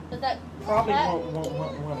 Is that Probably cat? one of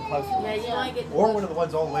the closer. Yeah, you want to get Or one of the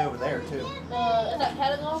ones all the way over there, too. Is that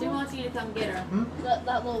cat a She goblin? wants you to come get her.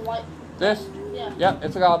 That little white. This? Yeah. Yep,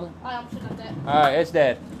 it's a goblin. I'm shooting at that. Alright, it's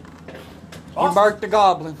dead. You Awesome. marked the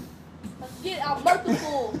goblin. Let's get it. I'll murk the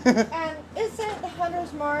fool. And isn't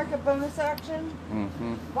Hunter's Mark a bonus action?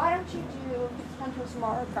 Mm-hmm. Why don't you do Hunter's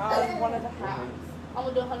Mark on one of the hags? I'm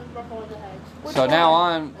gonna do 100 for one of the hags. Which So one? now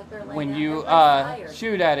on, Up there laying when down. you Everybody's tired.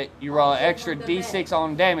 shoot at it, you roll an extra d6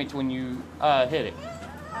 on damage when you hit it.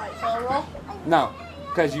 Alright, so I'll roll. No,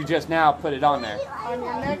 because you just now put it on there. On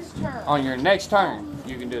your next turn. On your next turn,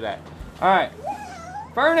 you can do that. Alright.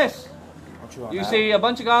 Furnace! Don't chew on You that. see a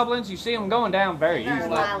bunch of goblins, you see them going down very They're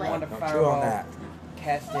easily. violent. Want to Don't chew on fireball, that.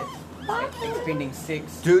 cast it, expending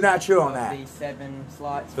 6 Do not chew on of that. the 7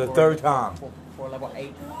 slots For the third time. for level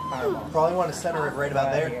 8 fireball. Probably want to center it right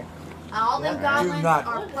about there. here. All them Do goblins not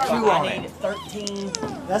are chew purple. on I it. need 13.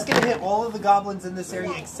 That's going to hit all of the goblins in this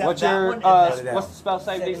area except What's that your one and that one. what's the spell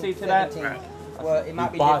save DC to that? 17. Well, it might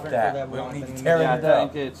We be bought different that. for the We don't one need than to the tear Yeah, I it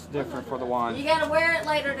up. think it's different for the wand. You gotta wear it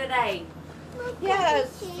later today.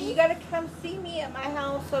 Yes, you gotta come see me at my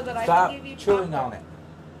house so that I Stop can give you chewing chocolate.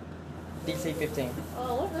 on it. DC 15.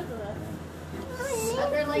 Oh, what's this one? Up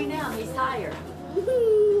there laying down, he's tired.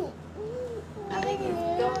 I think he's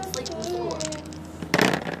going to sleep on the floor.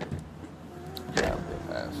 Yeah, real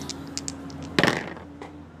fast.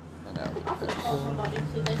 And that'll be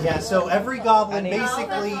fast. Yeah, so every goblin I need-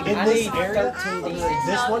 basically in I this need area. 13 This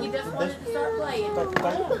D6. one? You just This wanted to start playing.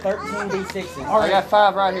 13 D6s. All I got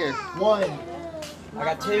 5 right here. one, I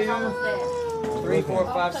got 2, 3, 4,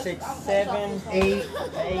 5, 6, 7, 8,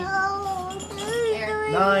 8, Here,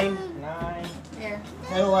 9, 9, here.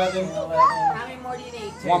 10, 11, 11, How many more do you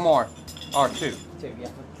need? One more. Or 2. 2, yeah,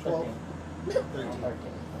 12, 13. 13. 13.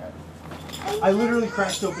 I literally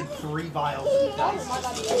cracked open 3 vials of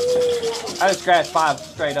dice. I just scratched 5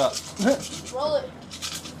 straight up. Roll it.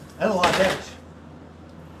 That's a lot of damage.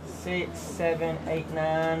 6, 7, 8,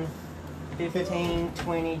 9, 15,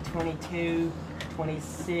 20, 22,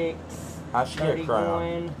 26, I should get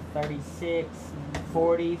crowned. 31, 36,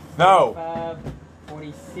 40, No. 45,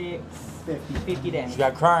 46, 50. 50 damage. She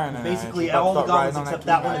got crying in Basically, there. all the goblins on except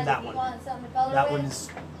that one keyboard. and that You one. want something to color That with? one's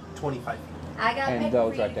 25 feet. I got And paper those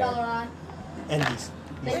for you right to there. color on. And these.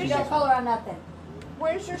 There you don't color on nothing.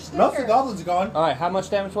 Where's your sticker? Most of the goblins are gone. Alright, how much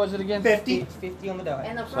damage was it again? 50. 50 on the die.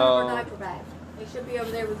 And the front So- of our diaper bag. It should be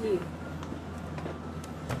over there with you.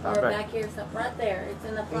 Or Okay. back here, so right there. It's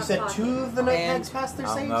in the front You said pocket. 2 of the night And hags passed their I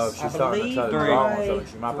don't saves? know. She's I starting to believe try to three. draw on so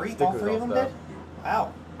she might put 3? All stickers 3 of on them stuff. did?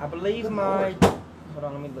 Wow. I believe Good my. lord. Hold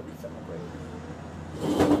on, let me look this up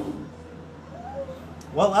real quick.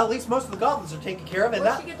 Well, at least most of the goblins are taken care of, and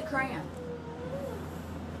Where'd that. she get the crayon?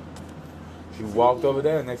 She walked over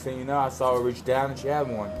there. Next thing you know, I saw her reach down and she had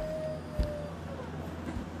one.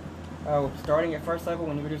 Oh, starting at first level,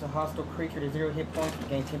 when you reduce a hostile creature to 0 hit points, you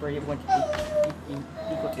gain temporary hit points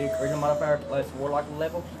equal to your original modifier plus warlock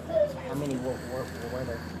level. So how many were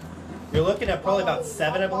there? You're looking at probably about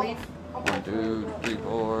 7, I believe. 1, 2, 3,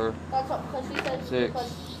 4, That's what, because she said. 6,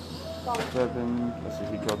 because- 7. Let's see,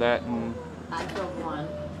 he killed that and I killed one.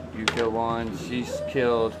 you killed 1. She's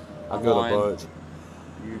killed I got a 1. bunch.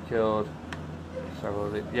 You killed several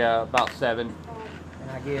of it. Yeah, about 7.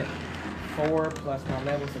 And I get 4 plus my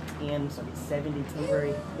levels of 10, so I get 70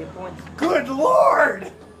 temporary hit points. Good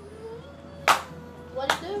lord!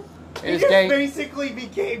 What'd you do? He It's just game. basically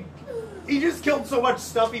became. He just killed so much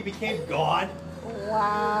stuff he became God.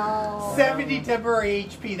 Wow. 70 temporary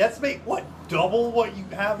HP. That's what? Double what you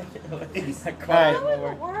have? Hey,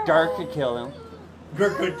 Dirk could kill him.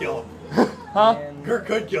 Gurk could kill him. Huh? And Gurk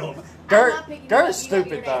could kill him. Dirk, I'm not picking you Dirk's up, you got your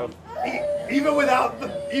stupid though. Even without the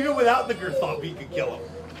Gurthop, he could kill him.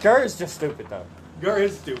 Dirk's just stupid though. Gur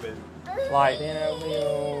is stupid. Like, then I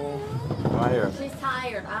will. Right here. She's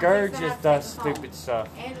tired. I'm Gur fixing to just have does to take her stupid stuff.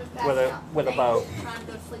 home. Andrew's passed with a- out. with a Andrew's bow. trying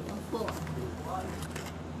to go sleep on the floor.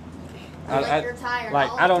 I- You're tired.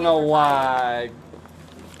 Like, All I don't the know kids are why.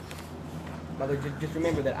 Mother, just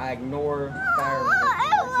remember that I ignore fire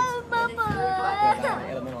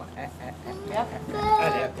tired. elemental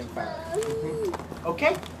acting fire.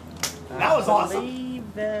 Okay? That was I awesome. believe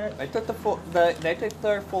that. They took the full. They took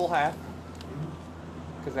their full half.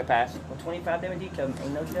 Because they pass. Well, 25 damage each of them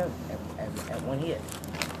ain't no joke at one hit.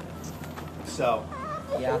 So,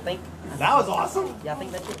 Yeah, I think. that was awesome. Yeah, I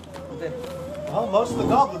think that's it. I'm good. Well, most of the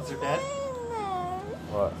goblins are dead.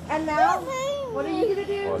 What? And now, what are you gonna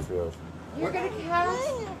do? What's yours? You're gonna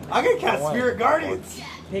cast. I'm gonna cast Spirit Guardians.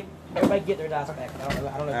 Pick. Everybody get their dice back. I don't know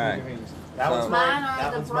All if right. you're who's. That one's So- mine. Mine are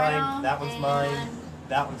That the one's mine. brown That one's and- mine.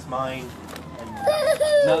 That one's mine. And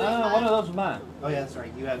No, one of those was mine. oh yeah, that's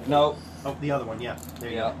right. You have No. Oh, the other one. Yeah. There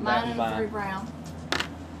you Yeah. go. Mine That and was the 3 mine. brown.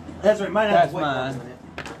 That's right. Mine has That's white mine. ones in it.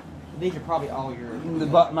 These are probably all your.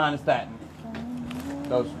 But mine is that.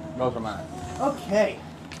 Those are mine. Okay.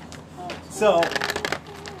 So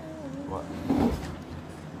What?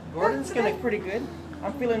 Gordon's gonna pretty good.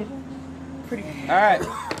 I'm feeling pretty. All right.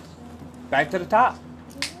 Back to the top.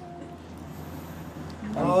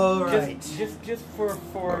 all right. Just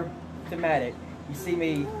for thematic, you see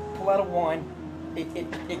me pull out a wand.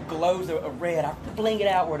 It glows a red. I fling it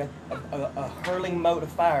outward. A hurling mote of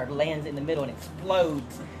fire lands in the middle and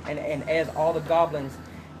explodes. And as all the goblins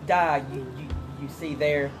die, you see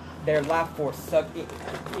their life force suck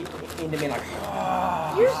into me like.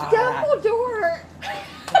 You're Dumbledore.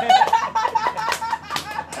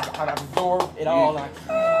 I absorb it all. Like,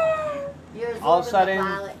 You're All of a absorbing the sudden,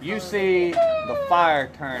 violet you color. see the fire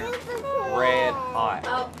turn red hot.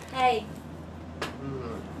 Oh, hey,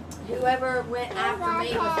 Mhm. whoever went after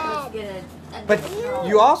me was supposed to get a But additional-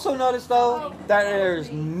 you also notice though that there's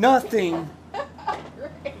nothing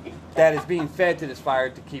that is being fed to this fire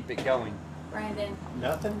to keep it going. Brandon.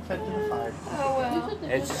 Nothing fed to the fire. Oh well.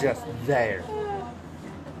 It's just there.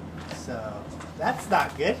 So that's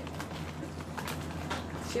not good.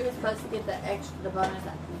 She was supposed to get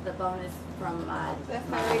the bonus from my. The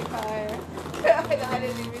fairy fire. I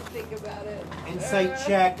didn't even think about it. Insight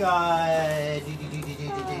check.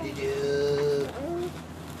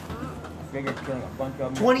 figure killing a bunch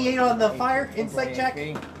of them. 28 on the fire. Insight check.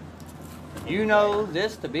 You know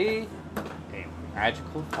this to be a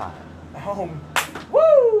magical fire. Oh,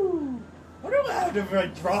 Woo! What do I have to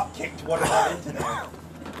have drop kicked one of them into there?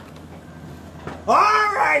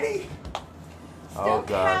 Alrighty. Oh Still god.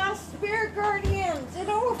 cast Spirit Guardians. It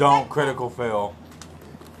all Don't critical fail.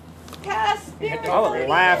 cast Spirit I would Guardians.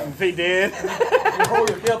 laugh if he did. you hold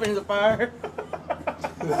yourself into the fire.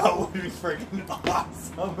 That would be freaking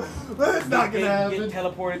awesome. That's not gonna Get happen.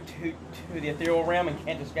 teleported to the ethereal realm and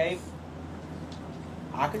can't escape.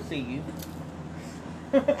 I can see you.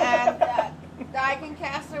 And I can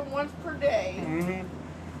cast it once per day.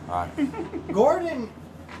 Mm-hmm. Alright. Gordon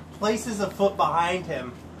places a foot behind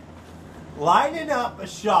him, lining up a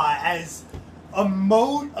shot as a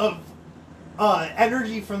mote of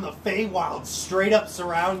energy from the Feywild straight up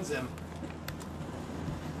surrounds him.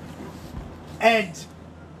 And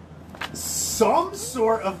some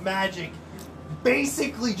sort of magic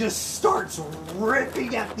basically just starts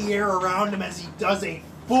ripping at the air around him as he does a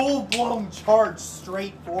full-blown charge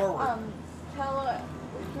straight forward. Tell it.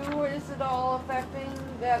 Who is it all affecting?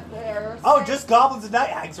 That they're. Oh, saying- just goblins and night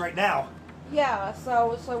hags right now. Yeah.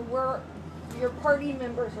 So we're your party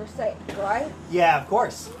members are safe, right? Yeah, of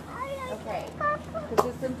course. Okay.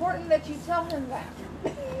 Because it's important that you tell him that.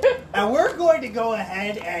 And we're going to go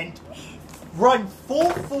ahead and run full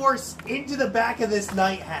force into the back of this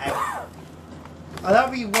night hag. That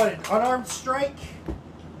would be what, an unarmed strike?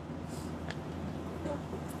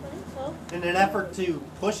 In an effort to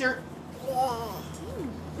push her?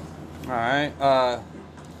 Alright,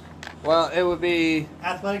 well, it would be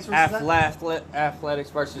Athletics versus that? athletics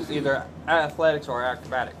versus either athletics or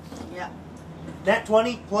acrobatics. Yeah. Nat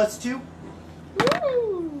 20 plus 2.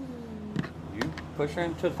 You push her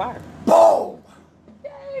into the fire. Boom!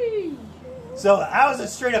 So that was a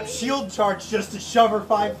straight up shield charge just to shove her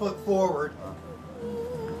 5 foot forward.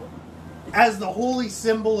 As the holy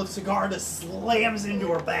symbol of Sigarda slams into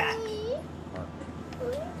her back.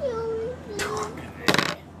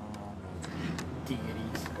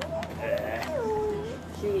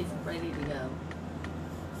 She's ready to go.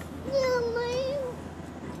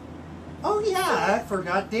 Oh yeah, I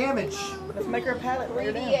forgot damage. Let's make her a pallet. Lay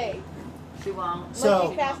her down. 3d8. She won't. So-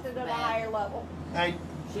 Unless you cast it at a higher level. I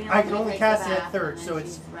She I can normally only takes cast a it at bath, third, and so then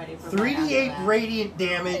it's she's ready for 3d8 bath. radiant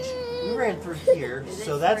damage. We ran through here, Is it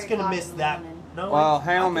so that's 3 gonna o'clock miss in the that. morning? No. Well, I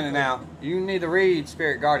hang on a can- minute now. You need to read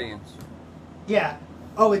Spirit Guardians. Yeah.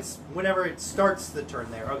 Oh, it's whenever it starts the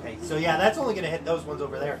turn there. Okay, so yeah, that's only gonna hit those ones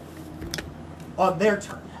over there on their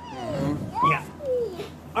turn. Yeah.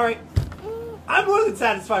 All right. I'm more than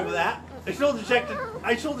satisfied with that. I shoulder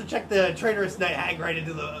checked the traitorous night hag right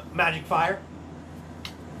into the magic fire.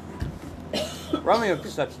 Roll me a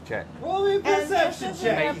perception check. Roll me a this perception is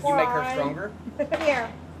check. an You make her FYI. stronger. Here.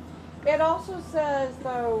 It also says,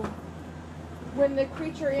 though, when the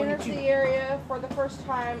creature enters 22. the area for the first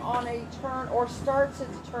time on a turn or starts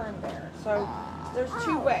its turn there. So there's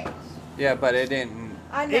 2 ways. Yeah, but it didn't.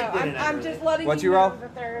 I know. It didn't I'm ever. just letting What'd you you know roll?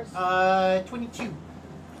 that there's. 22.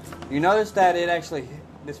 You notice that it actually,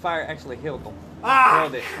 this fire actually healed them. Ah,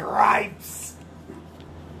 Killed it. cripes.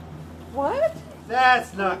 What?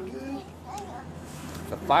 That's not good.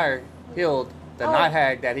 The fire healed the Oh. night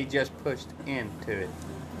hag that he just pushed into it.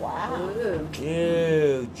 Wow. Ooh.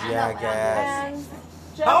 You jackass. And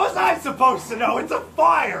How was I supposed to know? It's a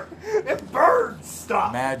fire. It burns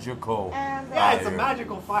stuff. Magical. And, Yeah, it's a Fire.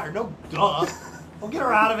 magical fire. No duh. We'll get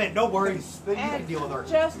her out of it. No worries. Then you can and deal with her.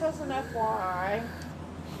 just as an FYI,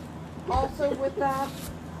 also with that,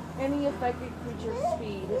 any affected creature's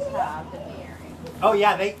speed is halved in the area. Oh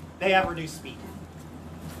yeah, they have reduced speed.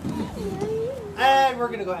 And we're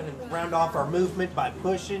gonna go ahead and round off our movement by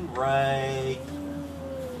pushing right.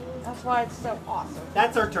 That's why it's so awesome.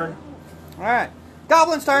 That's our turn. Alright.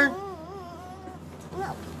 Goblin's turn.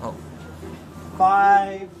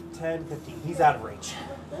 5, 10, 15. He's out of range.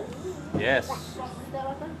 Yes.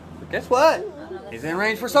 But guess what? He's in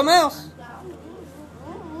range for something else.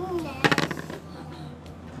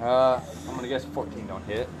 I'm gonna guess 14 don't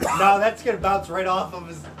hit. No, that's gonna bounce right off of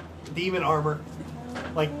his demon armor.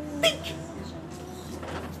 Like, bink!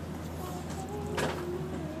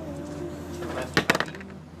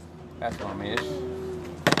 That's gonna miss.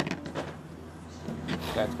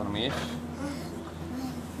 That's gonna miss.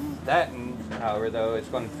 That, however, though, it's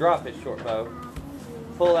gonna drop its short bow,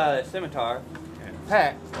 pull out its scimitar, and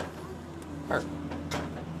attack her.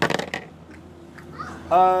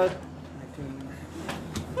 19.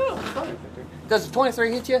 Does a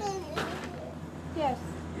 23 hit you? Yes.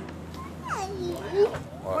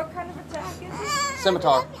 What kind of attack is it?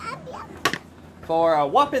 Scimitar. For a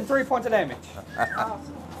whopping 3 points of damage.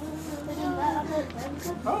 Awesome.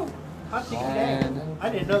 Oh, how'd you And- get I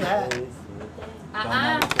didn't know that.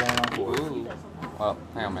 Ooh. Well,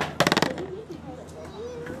 hang on a minute.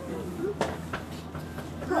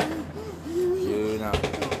 You know.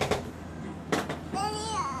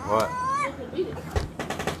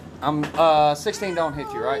 What? 16 don't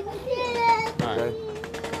hit you, right? Alright. Okay.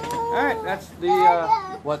 Alright, that's the,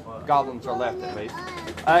 what goblins are left at least.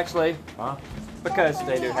 Actually, Huh? because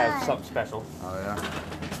they do have something special. Oh yeah.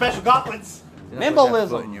 Special goblins. You don't put that Nimbleism.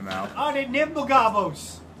 foot in your mouth. Oh, they nimble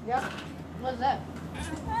gobos. Yep. What's that?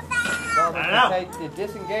 Goblins I know. can take the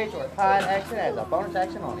disengage or hide action as a bonus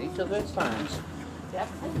action on each of its turns. Yep.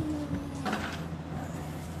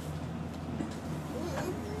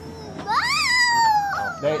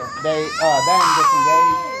 They then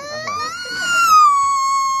disengage.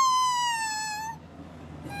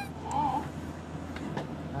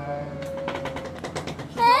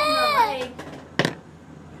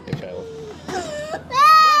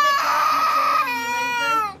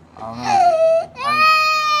 I don't know.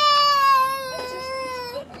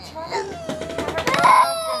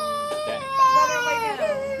 Let her lay down,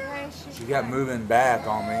 okay? She got moving back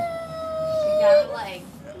on me. She got a leg.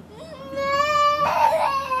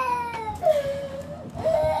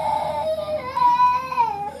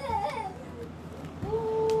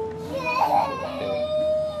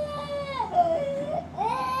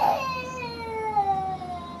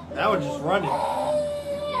 That one's just running.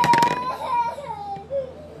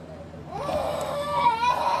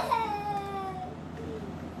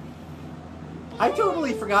 I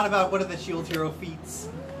totally forgot about one of the Shield Hero feats.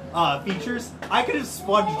 Features. I could have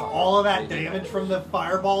sponged all of that damage from the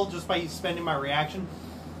fireball just by spending my reaction.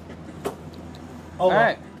 Oh, well.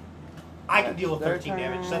 Alright. I can deal with Their 13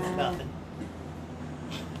 damage. That's turn. nothing.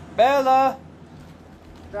 Bella!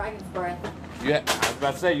 Dragon's breath. Yeah, I was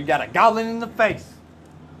about to say, you got a goblin in the face.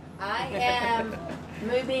 I am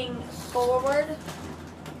moving forward.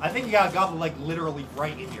 I think you got a goblin like literally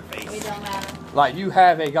right in your face. It don't matter. Like you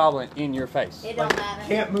have a goblin in your face. It don't Like, matter.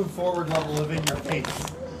 can't move forward level of in your face.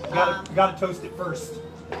 You gotta toast it first.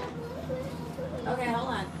 Okay, hold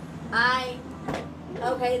on.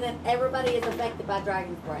 Okay, then everybody is affected by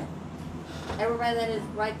dragon's breath. Everybody that is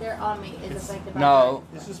right there on me is affected by No,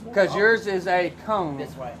 This is more because yours is a cone,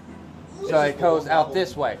 This way. so it goes out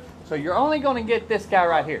this way. So you're only going to get this guy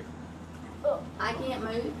right here. I can't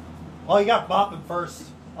move. Well, you gotta bop him first.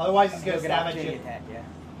 Otherwise, he's gonna He'll get stab at opportunity you. attack, yeah.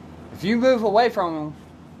 If you move away from him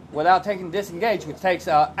without taking disengage, which takes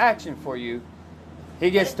action for you, he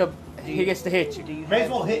gets to hit Do you. you May as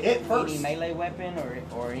have well hit it any first. melee weapon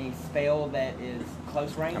or any spell that is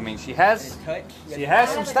close range? I mean, she That has is touch? she has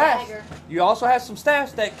I some have a staffs. dagger. You also have some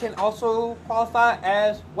staffs that can also qualify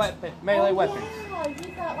as melee weapons. Yeah,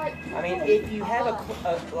 you got like I mean, if you have like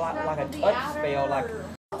a touch spell, like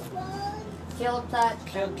Kill, touch,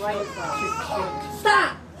 Kill, and kill, rape. kill,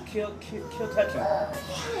 Stop! kill, touching.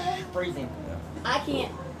 Freezing. I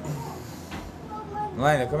can't.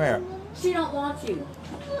 Elena, come here. She don't want you.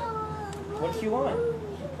 What does she want?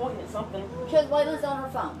 She's pointing at something. Because Layla's on her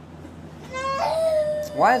phone.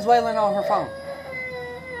 Why is Waylon on her phone?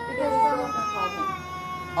 Because his girlfriend called him.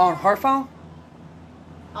 On her phone?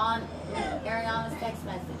 On Ariana's text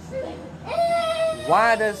message thing.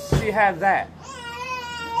 Why does she have that?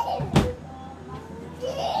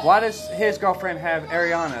 Why does his girlfriend have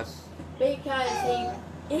Ariana's? Because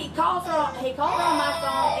he called her on my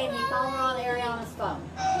phone and he called her on Ariana's phone.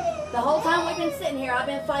 The whole time we've been sitting here, I've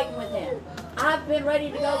been fighting with him. I've been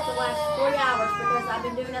ready to go for the last 3 hours because I've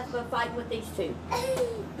been doing nothing but fighting with these two.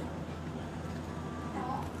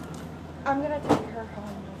 I'm gonna take her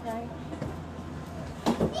home, okay?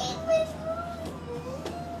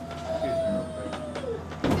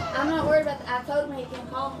 I'm not worried about that. I told him he can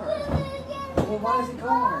call her. Well, why is he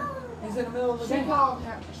calling her? He's in the middle of the She called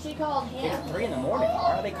her. She called him. It's 3 in the morning.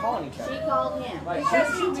 Why are they calling each She other? called him.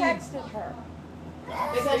 Because she texted her.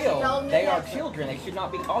 Because she told Still, me they are that. children. They should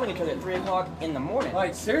not be calling each other at 3 o'clock in the morning.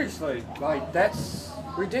 Like, seriously, like, that's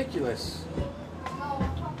ridiculous.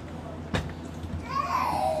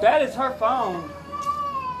 That is her phone.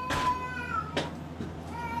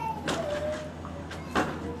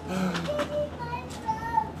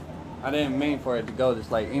 I didn't mean for it to go this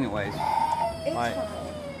late anyways. It's Like, fine.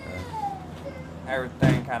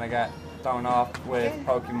 everything kind of got thrown off with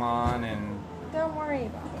Pokemon and... Don't worry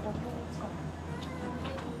about it, okay? It's fine.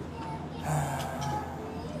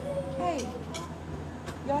 Hey,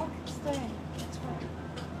 y'all can stay. It's fine.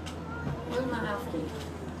 Where's my house key?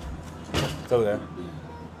 It's over there.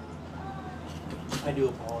 I do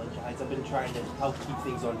apologize. I've been trying to help keep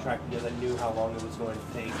things on track because I knew how long it was going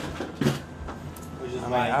to take. Which is I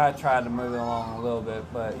mean, why, I tried to move it along a little bit,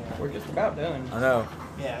 but... We're just about done. I know.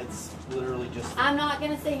 yeah, it's literally just. I'm not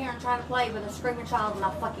gonna sit here and try to play with a screaming child in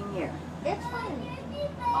my fucking ear. It's fine.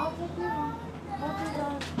 I'll take you home. I'll do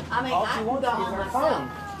that. I mean, All I she can wants go is home her myself.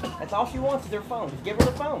 phone. That's all she wants is her phone. Just give her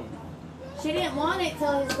the phone. She didn't want it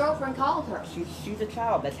till his girlfriend called her. She's a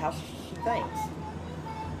child. That's how she thinks.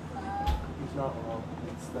 He's not wrong.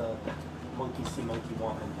 It's the monkey see, monkey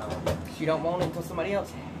want mentality. She don't want it until somebody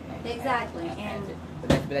else. Exactly, and But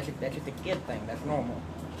that's just a kid thing. That's normal.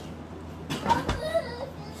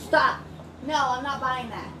 stop. No, I'm not buying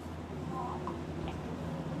that.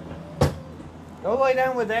 Go lay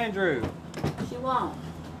down with Andrew. She won't.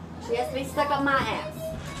 She has to be stuck on my ass.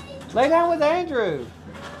 Lay down with Andrew.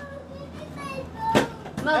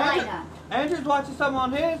 Melena. Andrew's watching something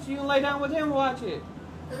on his. You can lay down with him and watch it.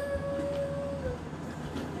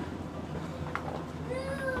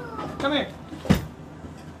 Come here.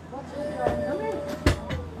 Come here.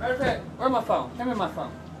 Where's my phone? Give me my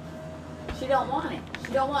phone. She don't want it.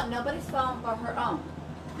 She don't want nobody's phone but her own.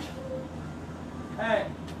 Hey,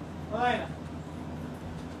 Elena.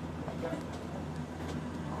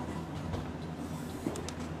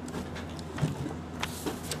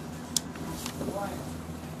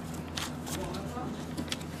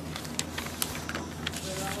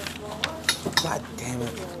 God damn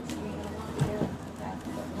it.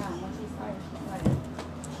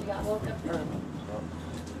 She got woke up early.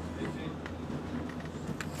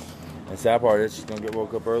 The sad part is she's gonna get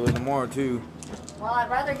woke up early in the morning too. Well, I'd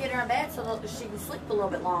rather get her in bed so that she can sleep a little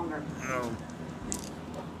bit longer. No.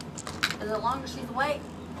 Because the longer she's awake,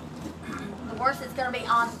 the worse it's going to be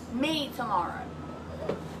on me tomorrow.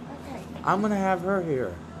 Okay. I'm gonna have her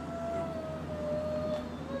here.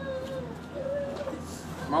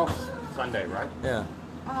 Most Sunday, right? Yeah.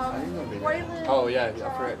 Waylon. Oh yeah, I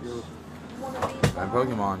forgot you. One of these. And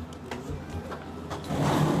Pokemon.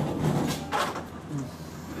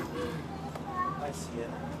 I see it.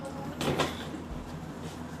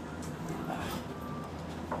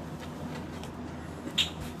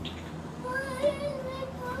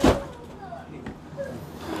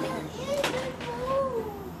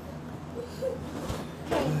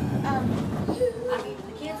 I mean, if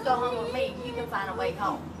the kids go home with me, you can find a way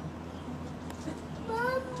home.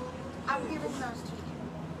 I'm giving those to you.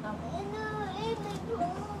 I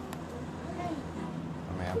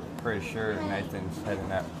mean, I'm pretty sure Nathan's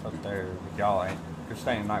heading up there with y'all. Ain't you're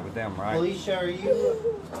staying the night with them, right? Alicia, are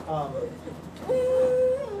you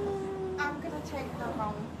I'm gonna take her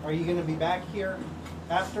home. are you gonna be back here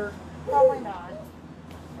after? Probably not.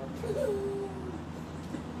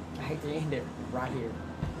 I hate to end it right here.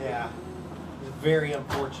 Yeah. It's very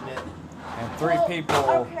unfortunate. And 3 people.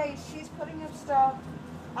 Okay, she's putting up stuff.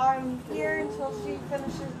 I'm here until she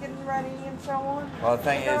finishes getting ready and so on. Well, the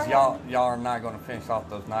thing Go is, ahead. y'all are not going to finish off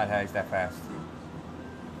those night hags that fast.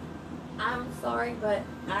 I'm sorry, but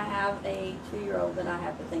I have a 2-year-old that I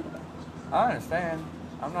have to think about. I understand.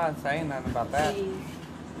 I'm not saying nothing about that. She's,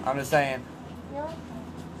 I'm just saying Yeah.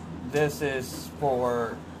 this is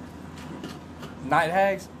for night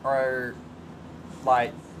hags or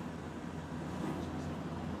like,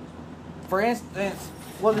 for instance,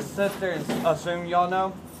 we'll just sit there and assume y'all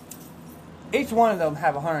know. Each one of them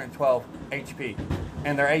have 112 HP,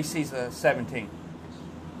 and their AC's a 17.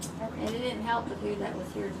 and it didn't help the dude that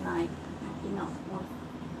was here tonight. You know,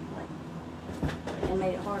 like, it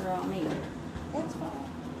made it harder on me. It's fine.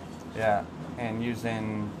 Yeah, and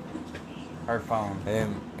using her phone.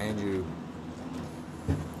 And you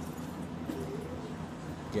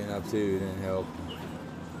getting up too didn't help.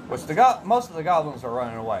 Which most of the goblins are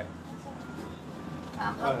running away.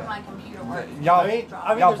 I'm hoping my computer works. Y'all, I mean,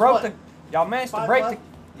 y'all there's broke what, the. Y'all managed to 5 break left?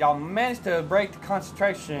 the. Y'all managed to break the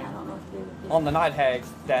concentration I don't know what to do with this. on the night hags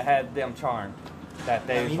that had them charmed. That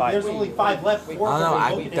they I was mean, like. there's only 5 left. I 4 don't know. from I,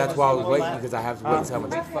 Logan, that's and why I was one waiting left. because I have to wait until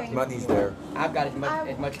my Okay. money's there. I've got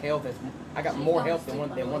as much health as I got more health than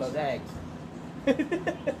one of those eggs.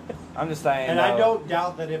 I'm just saying. And I don't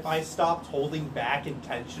doubt that if I stopped holding back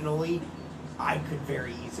intentionally, I could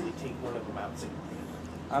very easily take one of them out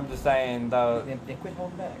single-handedly. I'm just saying though. Then quit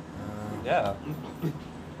holding back. Yeah.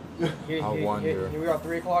 Here, I wonder. Here we are,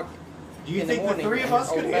 3 o'clock. Do you In the think the morning, 3 of and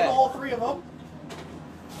us you're could holding hit back. all 3 of them?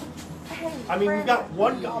 Hey, I mean, we've got Brandon,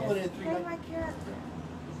 1 goblin and 3 Hey, guys. my character.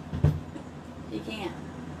 You can't.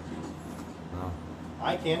 No.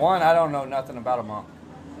 I can. One, I don't know nothing about a monk.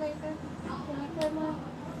 Nathan, can you play mine?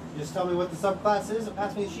 Just tell me what the subclass is and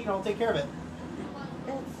pass me the sheet and I'll take care of it.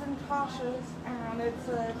 It's in Tasha's, and it's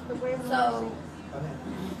the way of the So, mercy. Okay.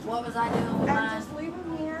 what was I doing with And mine? just leave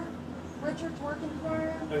him here. Richard's working for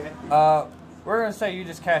him. Okay. We're gonna say you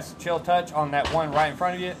just cast chill touch on that one right in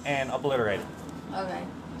front of you and obliterate it. Okay.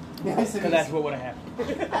 Nice and Because that's easy. what would have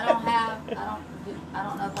happened. I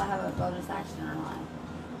don't know if I have a bonus action or not.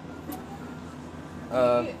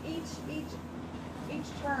 Each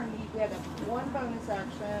turn you get one bonus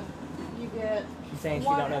action. You get She's saying she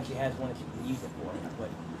one don't know if she has one that she can use it for. But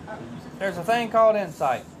There's a thing called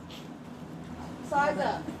insight. size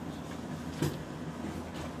up.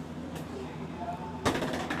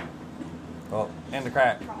 Well, in the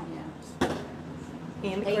crack. Yeah.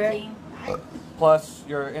 in the 18. Plus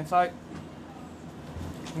your insight.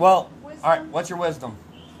 Well, Wisdom. alright, what's your wisdom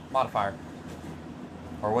modifier?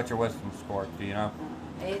 Or what's your wisdom score? Do you know?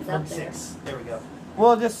 It's up there. 6. There we go.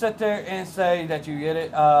 We'll just sit there and say that you get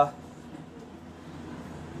it.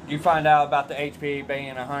 You find out about the HP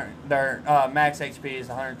being 100. Their max HP is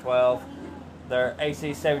 112. Their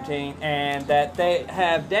AC is 17, and that they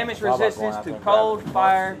have damage resistance to cold,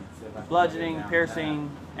 fire, bludgeoning, piercing,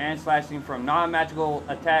 and slashing from non-magical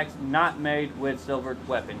attacks not made with silvered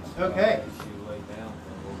weapons. Okay.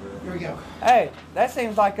 Here we go. Hey, that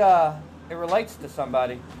seems like it relates to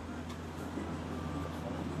somebody.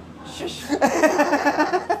 Shush.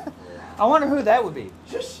 I wonder who that would be.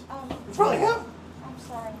 Shush. It's probably him. I'm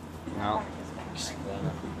sorry. No. So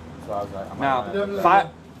I was like, Now,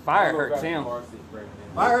 fire hurts him.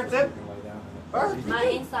 Fire hurts him? Fire? My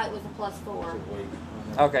insight was a +4.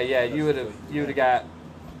 Okay, yeah, you would have got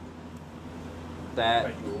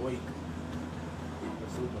that.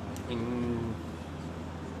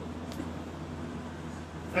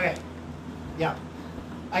 Okay. Yeah.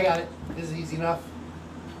 I got it. This is easy enough.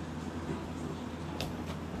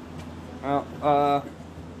 Well,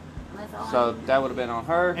 That's all I so need. that would have been on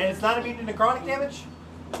her, And it's not immune to necrotic damage?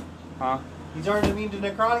 huh? These aren't immune to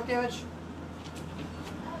necrotic damage?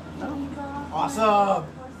 Awesome.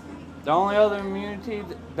 The only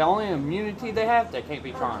immunity they have, they can't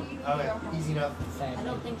be charmed. Okay. Easy enough. I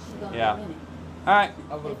don't think she's going to Yeah. win it. All right,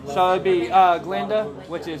 so it'd be Glenda,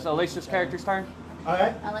 which is Alicia's character's turn.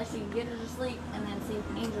 Okay. Unless you can get her to sleep and then see if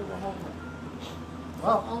Angel will hold her.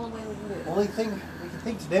 Well, Only way we can do it. only thing we can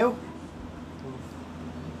think to do.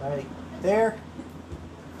 Right there.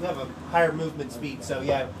 We have a higher movement speed, so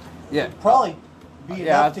yeah, Yeah. probably be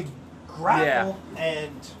Yeah. enough to grapple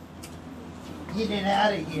and get it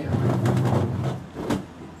out of here.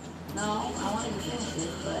 No, I wanted to finish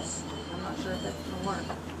it, but I'm not sure if that's going to work.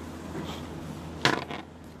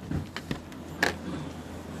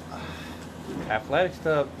 Athletics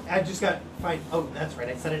to I just got fine. Oh, that's right.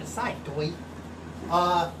 I set it aside. Doy.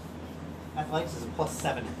 Athletics is a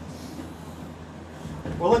 +7.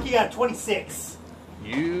 We're looking at 26.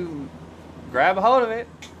 you grab a hold of it.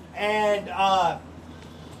 And hurl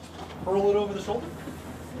it over the shoulder.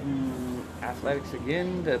 Athletics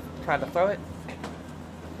again to try to throw it.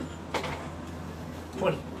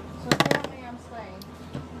 20. So currently I'm staying.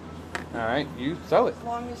 Alright, you throw it. As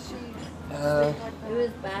long as she Uh, stays like Who that.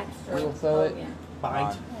 is Baxter? We'll throw it. Hogan.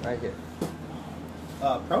 Bind. Right here.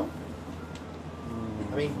 Pro?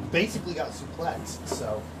 I mean, basically got suplexed,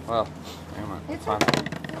 so. Well, never mind. It's Fine. okay.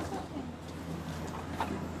 It's okay.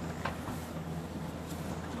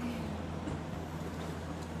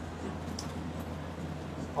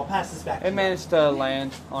 I'll pass this back to It you. managed to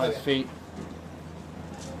land on its Okay. feet.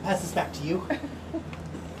 Pass this back to you.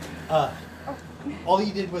 All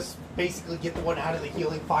you did was basically get the one out of the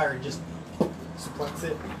healing fire and just suplex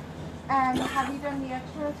it. Have you done the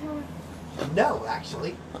extra attack? No,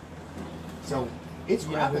 actually. So it's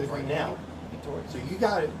grappled right now. Victoria. So you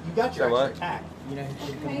got it. You got your So extra what? attack. You know who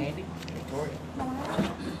should come Okay. handy? Victoria. No.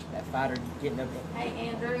 That fighter getting up Hey,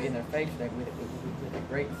 Andrew. in their face there with a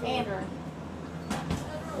great sword. Andrew.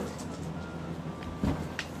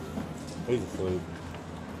 He's asleep.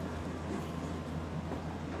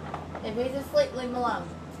 If he's asleep, leave him alone.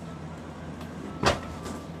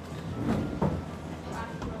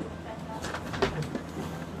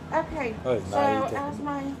 Okay. Oh, So now you take as it.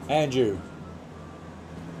 my Andrew.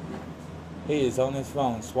 He is on his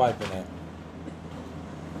phone swiping it.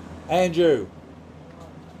 Andrew.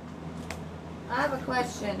 I have a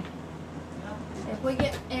question.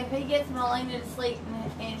 If he gets Melina to sleep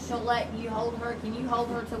and she'll let you hold her, can you hold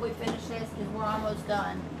her till we finish this? Because we're almost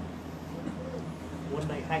done. One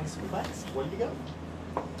night hag suplexed. Where do you go?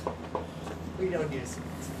 We don't need a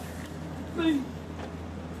suplex.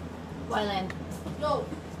 Waylon. Go.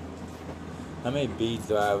 How many beads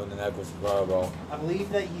do I have in the necklace of fireball? I believe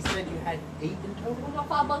that you said you had 8 in total. We got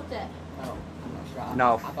 5 bucks there. Oh, I'm not sure.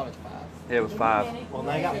 No. I thought it was 5. It was 5. Well,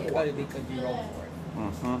 now you got It 4. would be because you rolled for it.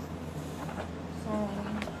 Mm-hmm. so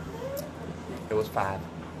It was 5.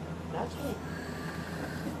 That's right.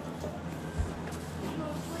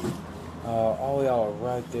 All y'all are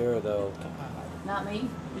right there though. Not me.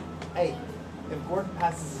 Hey, if Gordon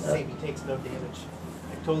passes his save, he takes no damage.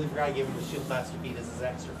 I totally forgot I gave him the shield master beat as his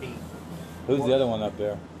extra beat. Who's the other one up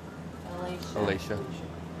there? Alicia. Alicia.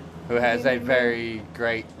 Who has a very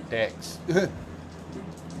great dex. So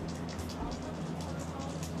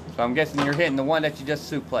I'm guessing you're hitting the one that you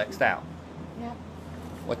just suplexed out. yeah.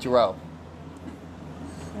 What's your roll?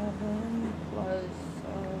 7 plus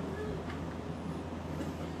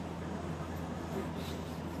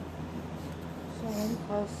 7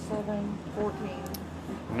 plus 7, 14.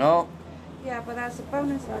 No. Yeah, but as a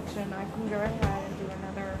bonus action, I can go ahead and do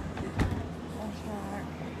another attack.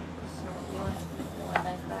 You want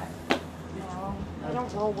that back? No, they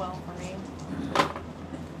don't roll well for me.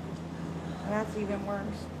 And that's even worse.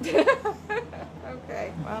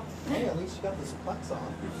 Okay, well, Hey, at least you got the suplex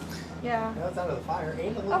on. yeah. Now it's out of the fire.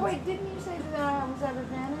 And the Oh wait, didn't you say that I was at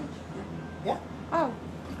advantage? Yeah, Oh,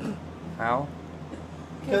 How?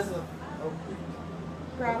 because of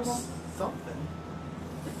grapple. something.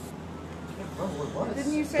 I can't remember what it was.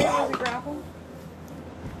 Didn't you say it was a grapple?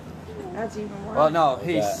 That's even worse. Well, no,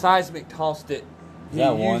 he that? seismic tossed it. Is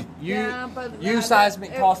that one? Yeah, but you that-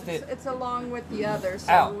 seismic tossed it's, it. It's along with the other,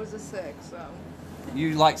 so Out. it was a 6. So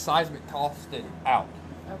You like seismic tossed it out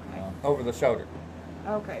okay, over the shoulder.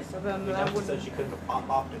 okay. So then that Enough would. said she couldn't have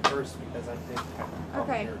popped it first because I think.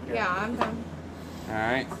 Okay, yeah, I'm done. All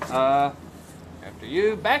right. After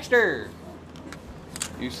you, Baxter.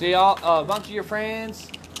 You see a bunch of your friends.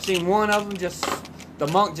 Seen one of them the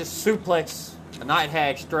monk just suplex a night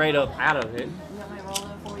hag straight up out of it. You want me to roll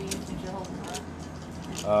them for you since you're holding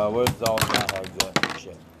her? Where's all the night hags at?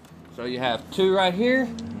 Shit. So you have 2 right here,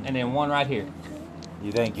 and then 1 right here.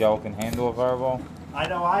 You think y'all can handle a fireball? I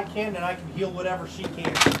know I can, and I can heal whatever she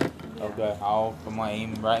can. Okay, I'll put my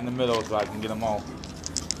aim right in the middle so I can get them all.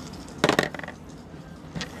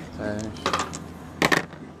 Is there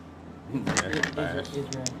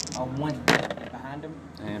one behind him?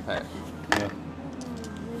 And pass. Yeah.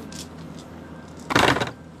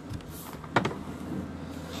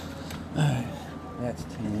 That's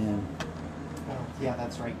 10, Oh, yeah,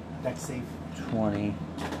 that's right. Dex save. 20,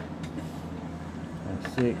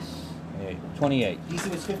 and 6, Hey. 28.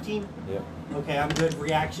 DC was 15. Yep. Okay, I'm good.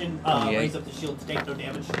 Reaction. 28. Raise up the shield to take no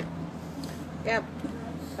damage. Yep,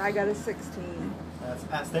 I got a 16. That's a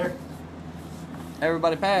pass there.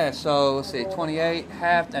 Everybody pass. So let's see, 28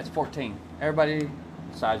 half. That's 14. Everybody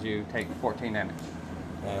besides you take 14 damage.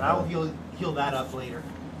 And I will heal that up later.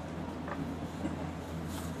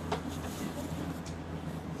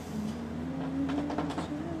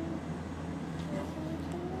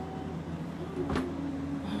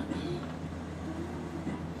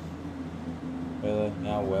 Really?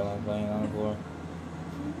 Now Waylon's laying on the floor.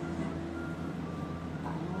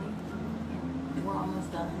 Finally. We're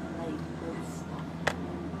almost done. Like,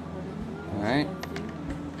 All right.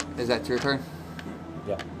 Is that your turn?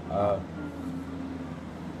 Yeah.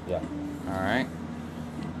 Yeah. All right.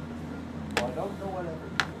 Well, I don't know whatever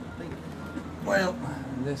you think. Well,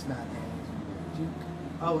 this not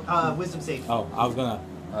Oh, wisdom save. Oh, I was gonna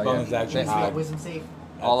bonus yeah. action. Please get wisdom save.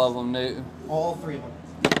 all of them new. All 3 of them.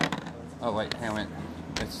 Oh wait, hang on.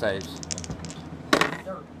 It saves.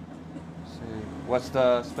 Dirt. See, what's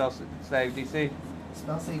the spell save DC?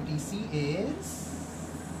 Spell save DC is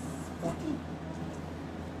 14.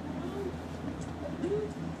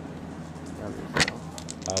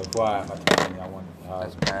 Before I turn, I want.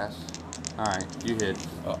 That's pass. All right, you hit.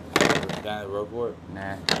 Oh, down the road for it.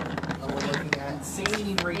 Nah. We're looking at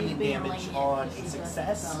 16 radiant damage on a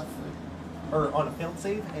success, or on a failed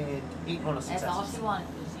save, and 8 on a success. That's all she wanted,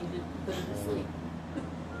 was you to put her to sleep.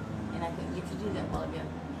 And I couldn't get you to do that while ago.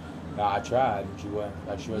 I tried, but you weren't.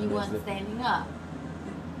 She You wasn't wasn't listening. standing up.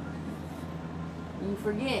 You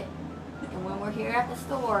forget. And when we're here at the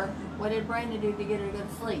store, what did Brandon do to get her to go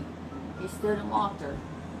to sleep? He stood and walked her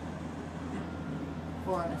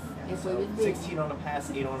for us. If we So was busy. 16 on a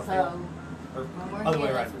pass, 8 on a So, fail. Or when we're other way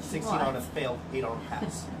here, around. that's what she 16 on a wants. fail, 8 on a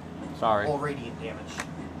pass. Sorry. All All radiant damage.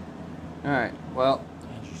 right. Well,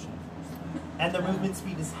 And their movement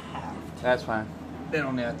speed is halved. that's fine. They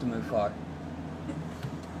don't have to move far.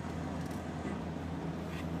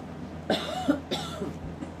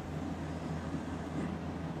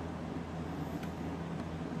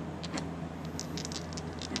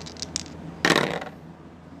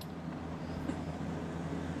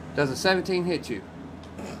 Does a 17 hit you?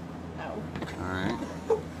 No. Alright.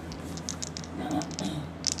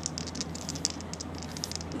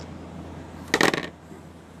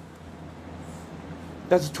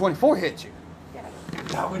 Does a 24 hit you? Yes.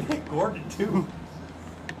 That would hit Gordon too.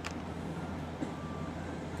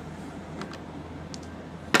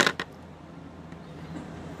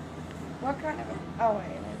 What kind of? Oh wait,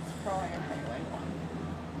 it's probably a melee one.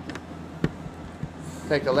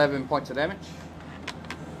 Take 11 points of damage.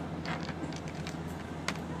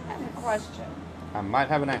 I have a question. I might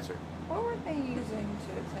have an answer. What were they using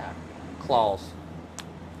to attack me? Claws.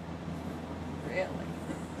 Really?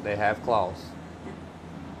 They have claws.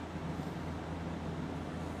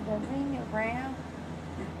 The ring of Ram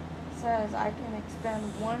says I can expend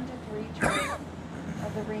 1 to 3 charges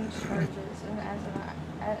of the ring's charges, and as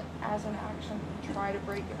an action, try to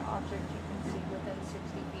break an object you can see within 60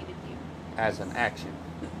 feet of you. As an action.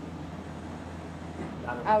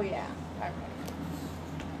 Oh yeah. Okay.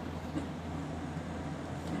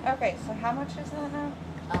 Okay. So how much is that now?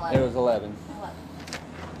 It was 11.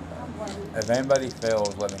 If anybody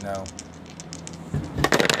fails, let me know.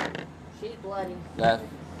 She's bloody. That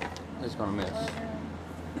is gonna miss. 11,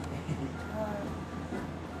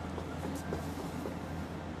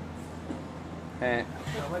 And,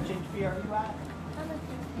 How much HP are you at?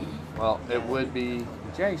 well, it would be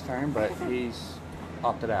Jay's turn, but he's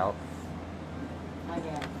opted out. I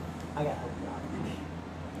got it. I got hope not.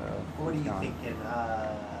 What are you gone. thinking?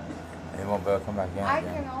 He won't be able to come back in I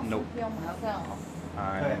again. can also Nope. heal myself.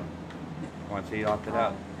 Alright. Okay. Once he opted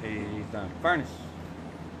out, he's done. Furnace.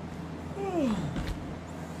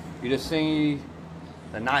 You just see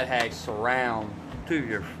the night hags surround two of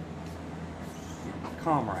your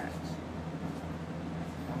comrades.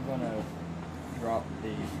 I'm gonna drop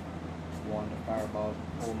the one to fireball,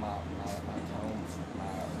 pull my tome, my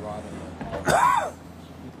rod and the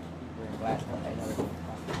blast one, another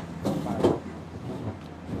fireball.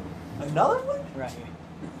 Another one? Right here.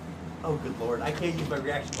 Oh, good lord. I can't use my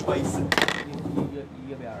reaction twice.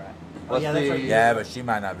 You'll be alright. Oh, yeah, that's right. Yeah, but she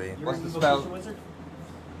might not be. You're What's a the Evocation spell? Wizard?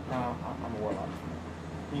 I'm a warlock.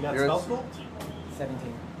 You got You're spell a- school?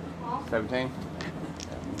 17. 17.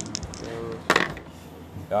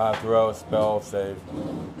 Y'all have to roll a spell save.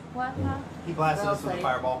 What? Huh? He blasted Spell us with a save.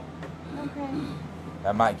 fireball. Okay.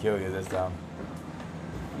 That might kill you this time.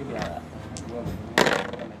 You'll be alright. We'll make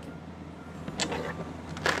it.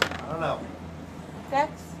 I don't know.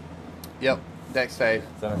 Dex. Yep. Dex save.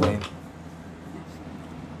 17.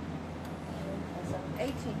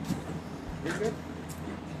 18. You're good?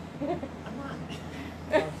 I'm not.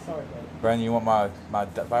 Oh, sorry, buddy. Brandon, you want my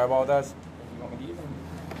fireball dice? If you want me to use them,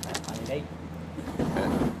 I need 8.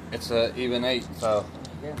 It's a even 8, so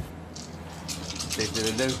Yeah. see what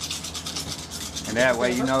it do. And that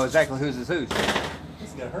way you know exactly whose is whose. This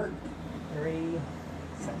is gonna hurt. 3,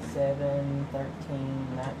 7, 13,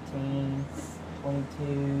 19,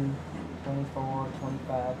 22, 24,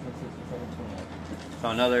 25, 26, 27, 28. So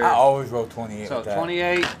another. I always roll 28 So with that.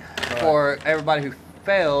 28 for everybody who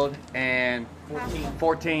failed, and 14.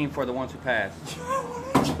 14 for the ones who passed.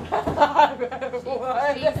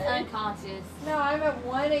 What? She's unconscious. No, I'm at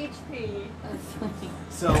 1 HP.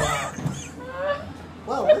 So,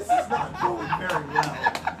 well, this is not going very well.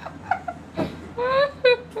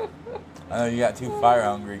 I know you got two fire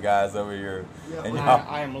hungry guys over here. Yeah, And, well, y'all,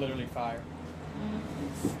 I am literally fire.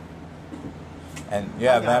 and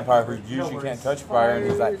yeah, I got vampire it. who No usually worries. can't touch fire, and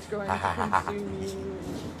he's like, is going ha ha ha ha. to consume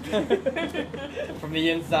you. From the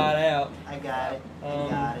inside out. I got it. I Um,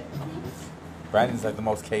 got it. Brandon's like the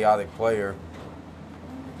most chaotic player.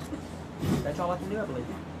 That's all I can do, I believe.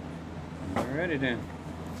 Alrighty then.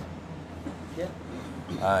 Yep.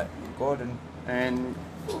 Alright, Gordon. And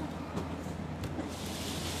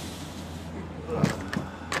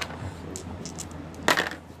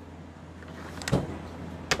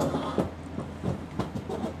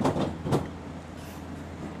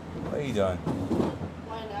What are you doing?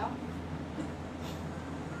 Why now?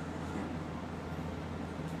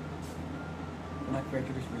 My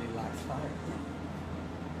character just really likes fire.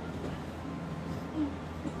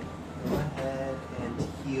 Go ahead and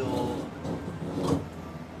heal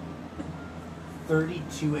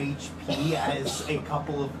 32 HP as a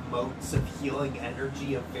couple of motes of healing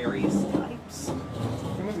energy of various types.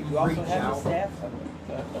 Remember, you also Reach have out. the staff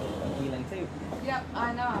of healing too. Yep,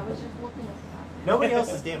 I know. I was just looking at Nobody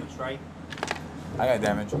else is damaged, right? I got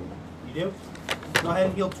damage. You do? Go ahead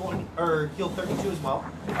and heal 20 or heal 32 as well.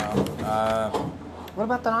 what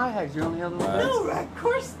about the eye hacks? You only held them. No, of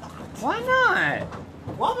course not. Why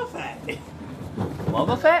not? Wobba Fett.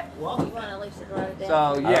 Boba Fett? You Wobba want Fett. at least to write it down? So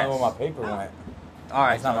I don't know yes. where my paper went. All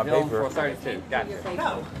right, That's not so my heal 'em paper. for 32. Gotcha.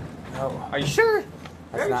 No, No, Are you sure? that's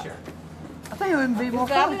very not. sure. I think it would be more Is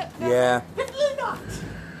that fun. it? Yeah. Definitely not.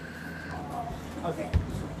 Okay.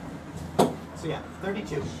 So yeah,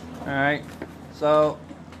 32. All right. So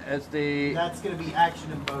it's the. That's gonna be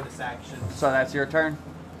action and bonus action. So that's your turn.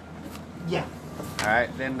 Yeah. All right.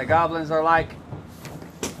 Then the goblins are like,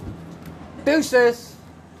 deuces.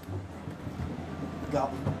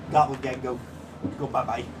 Goblin gang, go bye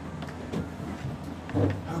bye.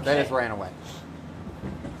 They just ran away.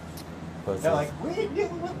 Pussies. They're like, we ain't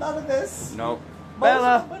dealing with none of this. Nope. Most of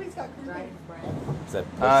Bella. my buddies got creepy. Dragon's breath. Said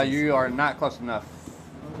pussies. You are not close enough.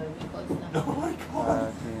 Although you close enough. Oh my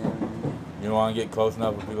god. 10, You don't want to get close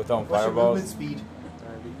enough when people throwing What's your movement fireballs? speed?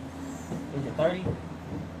 30. Is it 30?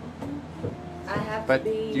 I have But to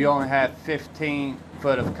be. you only have 15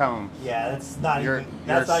 foot of cone. Yeah, that's not You're- even.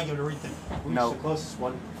 That's you're- not even reach No. the closest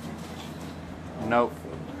one. Nope.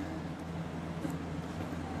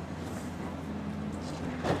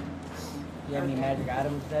 You have any magic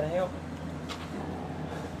items that help?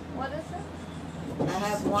 What is it? I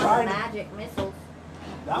have Try one to- magic missiles.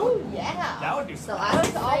 That would. Yeah. That would do So something. I can That's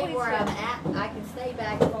stay always where I'm good. at. I can stay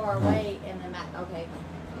back far away and then okay.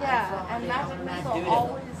 That's what Yeah, I'm and doing. magic I'm missile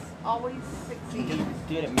gonna always succeeds.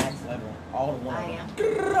 Do it at max level. All to one. I am.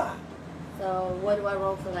 So what do I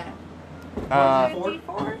roll for that? Two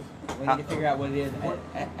D4s? We need to figure out what it is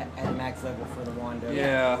at max level for the wand.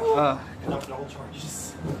 Yeah. Enough double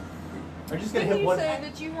charges. I'm just gonna Didn't hit you one. say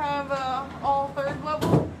that you have all third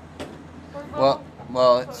level? Third level?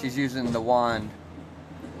 Well, she's using the wand,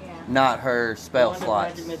 Yeah. not her spell Wand of slots.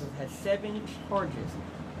 Magic Missile has 7 charges.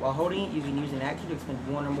 While holding it, you can use an action to expend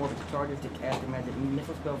one or more of its charges to cast a magic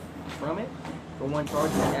missile spell from it. For one charge,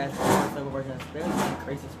 you cast the first level version of the spell. You can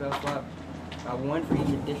increase the spell slot by 1 for each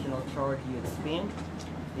additional charge you expend.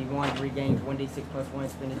 The wand regains 1d6 plus 1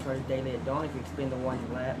 expended charges daily at dawn. If you expend the wand's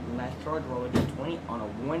last charge, roll a d20. On a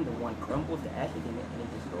 1, the wand crumbles to ashes and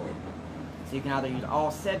is destroyed. So you can either use all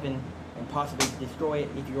 7 and possibly destroy it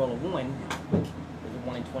if you roll a 1, which is a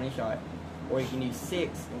 1 in 20 shot, or you can use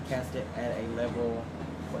 6 and cast it at a level,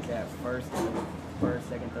 what's that, first,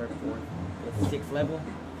 second, third, fourth, it's 6th level.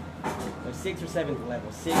 So 6th or 7th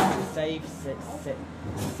level. 6 is safe,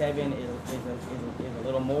 7 is a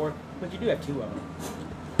little more, but you do have 2 of them.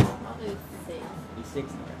 I'll do 6. Be 6 there.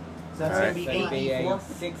 So that's Alright, gonna be So it'd be a 8d4.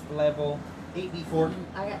 6th level 8d4.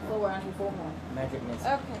 I got 4. I need 4 more. magic missile.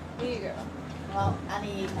 Okay, here you go. Well, I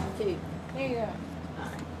need 2. Here you go.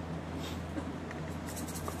 Alright.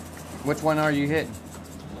 Which one are you hitting?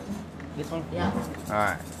 This one? Yeah. All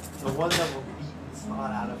right. The one that we're beating the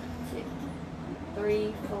snot out of. 6.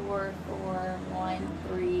 3, 4, 4, 1,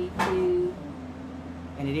 3, 2,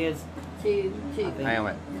 And it is 2, 2. I think- Damn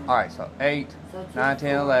it. All right, so 8, So 2, 9,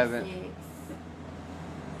 10, 4, 11. 6, 8,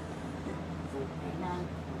 9,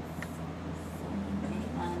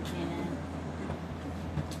 10,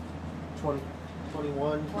 20,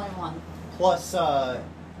 21 21. plus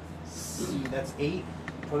see, that's 8.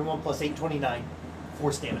 21 plus 8, 29.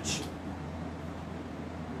 Force damage.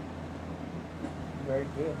 very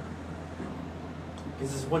good.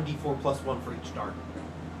 Because it's 1d4 plus 1 for each dart.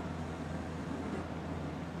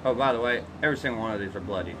 Oh, by the way, every single one of these are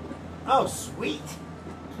bloody. Oh, sweet.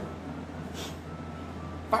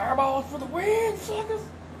 Fireballs for the win, suckers.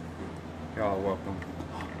 Y'all are welcome.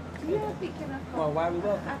 Do you have Beacon of Hope Well, why are we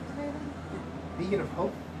welcome? activated? Beacon of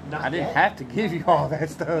Hope? Not I didn't yet. have to give you all that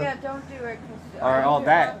stuff. Yeah, don't do it. Or all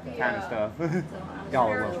that the, kind of stuff. So I'm Y'all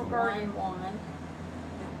are spiritual welcome. guardian one.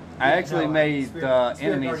 I actually No, made Spirit the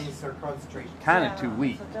enemies Guardians are concentration. kind Yeah, of too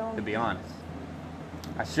weak, so don't- to be honest.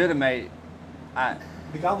 I should have made.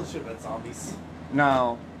 The goblins should have been zombies.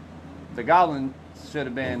 No, the goblin should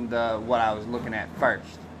have been what I was looking at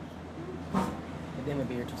first. And then we'd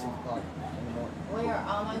be here till 6 o'clock in the morning. We are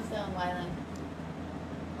almost done, Waylon.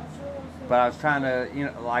 But I was trying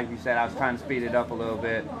to, like you said, I was trying to speed it up a little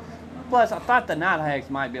bit. Plus, I thought the night hags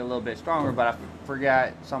might be a little bit stronger, but I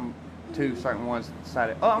forgot two certain ones that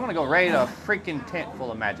decided, oh, I'm going to go raid a freaking tent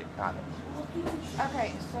full of magic items.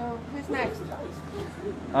 Okay, so who's next?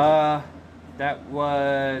 That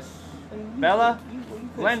was Bella,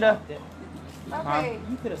 Linda. Okay,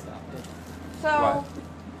 You could have stopped it. so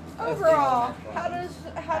What? overall,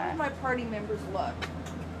 how do my party members look?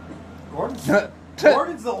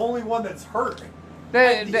 Gordon's the only one that's hurt.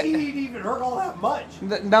 And he didn't even hurt all that much.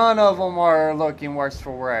 None of them are looking worse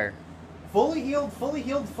for wear. Fully healed,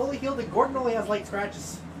 and Gordon only has light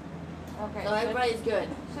scratches. Okay, So everybody's good.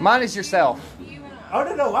 Minus yourself. You and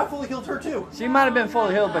Oh, no, I fully healed her too. She might have been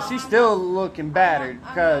fully healed, but she's still looking battered I'm not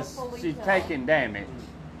because fully she's healed. taking damage.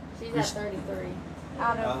 She's at 33.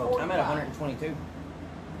 out of Oh, 45. I'm at 122.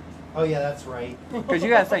 Oh, yeah, that's right. Because you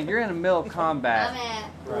gotta think, you're in the middle of I'm combat. at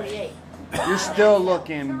 48. You're still The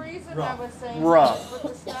looking. reason I rough. was saying Rough.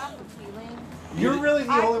 with the staff of healing, You're really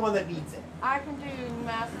the I- only one that needs it. I can do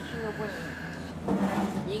massive cure wounds.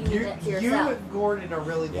 You can give that to You yourself. and Gordon are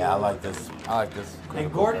really the Yeah, I only like this. I like this. And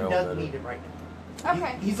critical Gordon fail doesn't better. need it right now.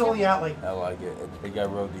 Okay. He's only at like I like it. It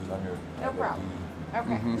got real deep under. No problem. Okay.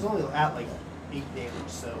 Mhm. he's only at like 8 damage,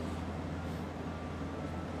 so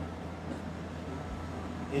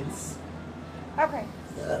it's Okay.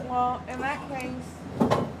 Well, in that case,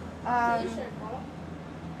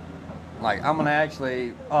 Like, I'm gonna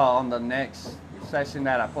actually, on the next session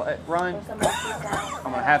that I run, Or somebody keeps out.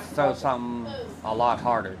 I'm gonna have to throw something a lot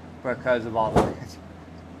harder because of all the.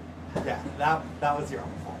 yeah, that was your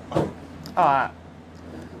own fault. Alright.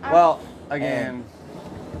 Well, again,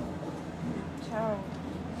 so,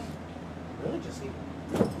 Really just need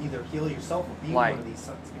to either heal yourself or be Like- one of these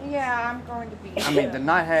sons. yeah, I'm going to be. I mean, the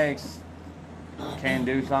night hags can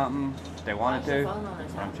do something if they wanted Watch your to. phone on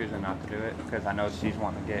us. But I'm choosing not to do it because I know she's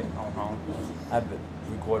wanting to get on home. I've been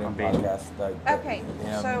recording I'm being- podcasts like Okay,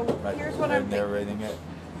 so here's what I'm thinking. narrating it.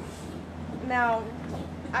 Now,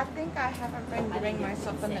 I think I haven't been giving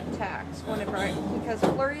myself an attacks whenever because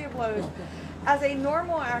flurry of blows. As a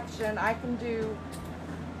normal action, I can do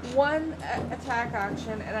one attack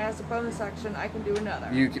action, and as a bonus action, I can do another.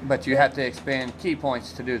 But you have to expend key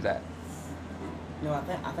points to do that. No,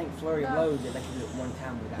 I think flurry of blows that they can do it one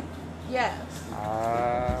time without. Yes,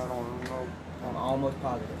 I don't know I'm almost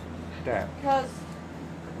positive. that. because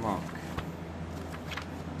Monk.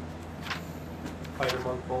 Fighter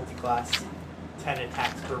monk multi-class, 10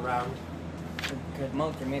 attacks per round. Because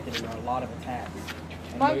monks are meant to do a lot of attacks.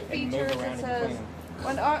 And monk move- and move features around it in says between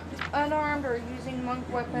them. when unarmed or using monk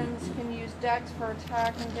weapons can use dex for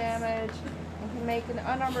attack and damage, and can make an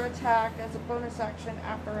unarmed attack as a bonus action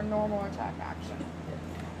after a normal attack action.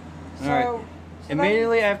 So, Alright. so that-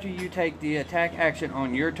 Immediately after you take the attack action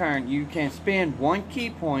on your turn, you can spend one key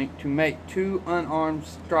point to make 2 unarmed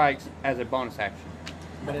strikes as a bonus action.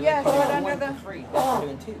 But it Yes, lets you but do under one the- for free. You're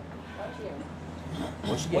doing 2.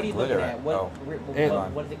 What's she What are you getting looking glitter at? What, Oh.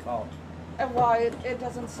 what is it called? Well, it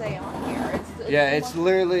doesn't say on here. Yeah, it's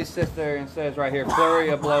literally sits there and says right here, flurry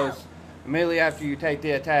of blows. Immediately after you take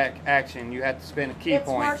the attack action, you have to spend a key it's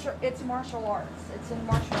point. It's martial arts. It's in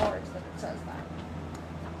martial arts that it says that.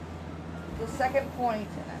 The second point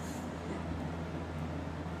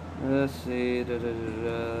in it. Let's see. Let's see.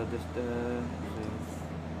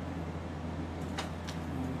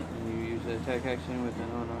 You use the attack action with an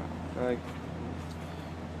unarmed strike.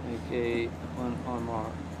 Make a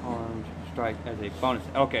unarmed strike as a bonus.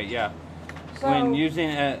 Okay, yeah. So, When using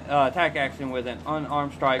an attack action with an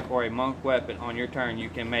unarmed strike or a monk weapon on your turn, you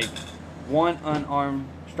can make 1 unarmed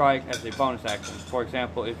strike as a bonus action. For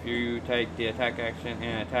example, if you take the attack action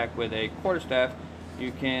and attack with a quarterstaff,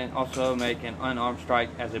 you can also make an unarmed strike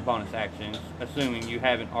as a bonus action, assuming you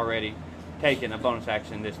haven't already taken a bonus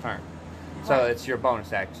action this turn. So Right. it's your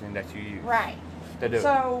bonus action that you use right. to do it.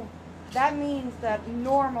 So that means that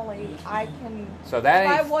normally I can. So that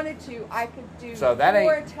if I ain't- wanted to, I could do So that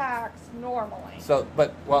 4 ain't- attacks normally. So,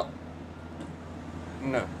 but, well,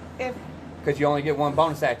 no. If Because you only get one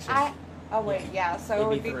bonus action. Oh wait, yeah. So it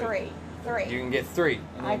would be three. You can get 3.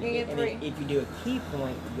 And I then- can get and 3. If you do a key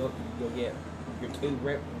point, you'll get your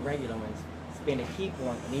 2 regular ones. Spend a key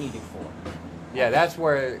point, and then you do 4. Yeah, that's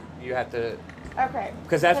where you have to. Okay.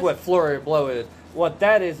 Because that's what Flurry of Blow is. What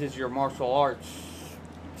that is your martial arts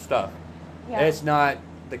stuff. Yeah. It's not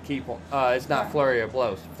the key point. It's not Yeah. Flurry of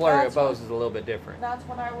Blows. Flurry That's of Blows is a little bit different. That's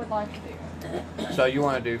what I would like to do. So you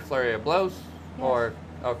want to do Flurry of Blows? Yes. Or,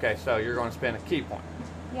 okay, so you're going to spend a key point.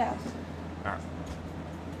 Yes. All right.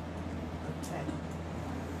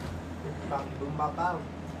 Bounty boom bop bow.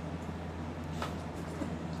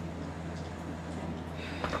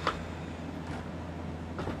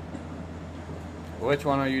 Which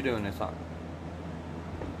one are you doing this on?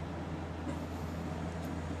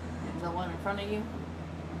 The one in front of you?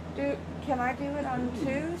 Can I do it on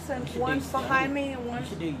 2 since one's stunning. behind me and You one's...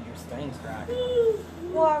 should do your stunning strike.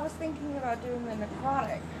 Well, I was thinking about doing the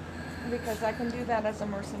necrotic because I can do that as a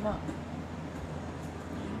mercy monk.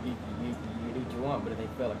 You do what you want, but if they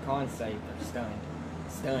fail a con save, they're stunned.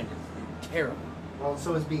 Stunned is terrible. Well,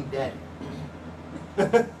 so is being dead.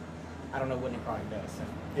 I don't know what necrotic does. So.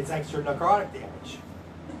 It's extra necrotic damage.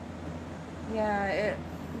 Yeah,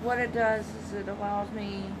 what it does is it allows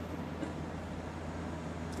me...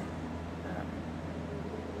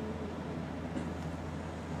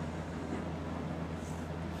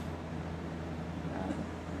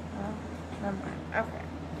 never mind. Okay.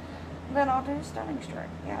 Then I'll do stunning strike.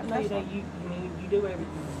 Yeah, No, that's you fine. you do whatever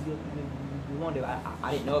you want to do.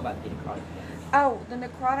 I didn't know about the necrotic. Oh, the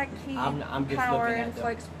necrotic key I'm just power looking at the-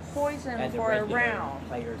 inflicts poison As for a regular round.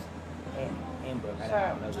 player's handbook. I So-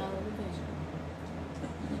 don't know that.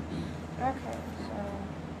 Okay, so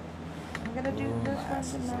I'm gonna do this one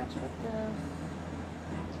to match with this.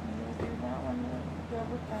 I'm gonna do that one to go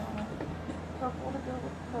with that one. Purple to go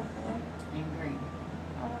with purple. And green.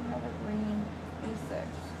 I don't have a green E6.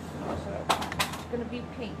 So it's gonna be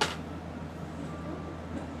pink.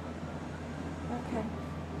 Okay.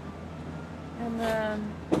 And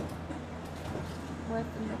then with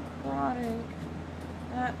the necrotic,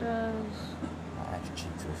 that does My ass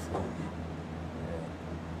cheeks are full. Yeah.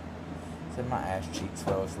 Said my ass cheeks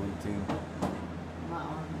fell asleep too. My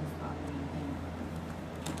arm is not green.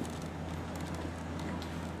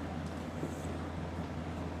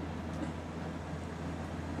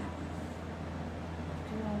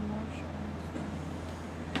 do one more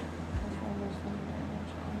strike. This one was one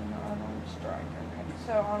damage on the other one strike. Okay,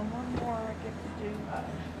 so on one more I get to do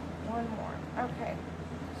one more. Okay,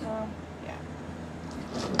 so yeah.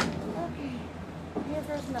 Okay, here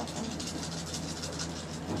goes nothing.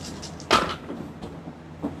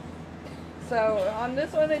 So on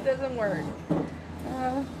this one it doesn't work.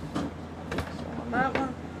 So on that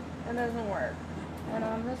one it doesn't work. And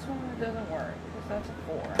on this one it doesn't work because that's a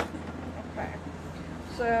 4. Okay.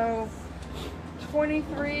 So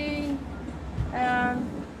 23 and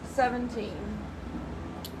 17.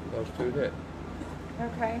 Those 2 hit.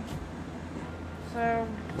 Okay. So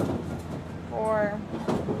for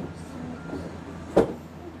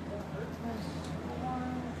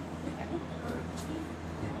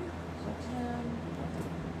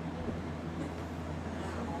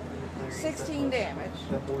 16 damage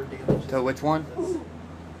That board damage. So which one? to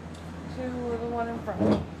the one in front of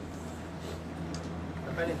me. I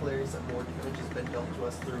find it hilarious that more damage has been dealt to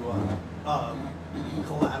us through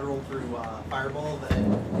collateral through fireball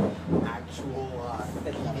than actual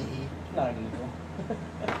PvE. Not unusual.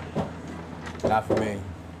 Not for me.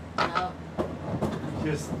 No.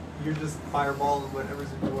 You're just fireball and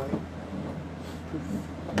whatever's in your way.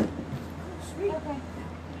 Sweet. Okay.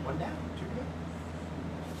 One down. 2 to go.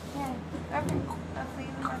 Yeah. Okay. That's the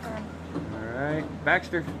end of my turn. Alright.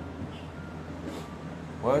 Baxter.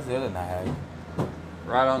 Where's the other night?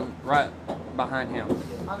 Right behind him.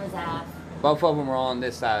 On his ass. Both of them are on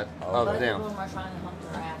this side Oh. of Both them. of them are trying to hump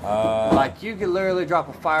their ass. Like you could literally drop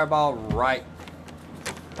a fireball right,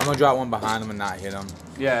 I'm gonna drop one behind him and not hit him.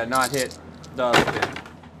 yeah, not hit the other thing.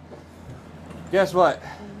 Guess what?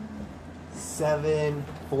 7,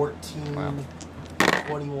 14, Wow.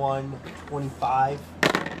 21, 25.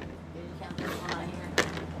 Did you count this one out here?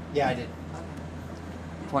 Yeah, I did.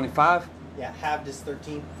 25? Yeah, halved is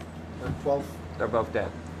 13 or 12. They're both dead.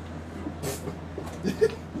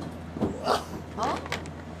 Huh?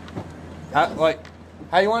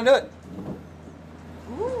 How you want to do it?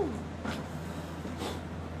 Ooh.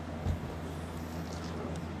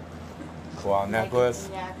 Pull out a necklace,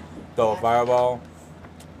 Yeah. throw a fireball.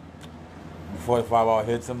 Before the fireball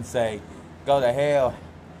hits him, say, "Go to hell,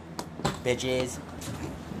 bitches."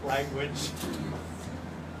 Language.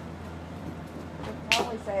 I'd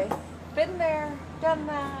probably say, been there, done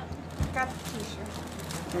that. got the t-shirt.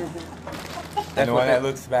 You know why that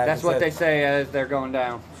looks bad? That's what they say as they're going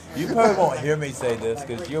down. You probably won't hear me say this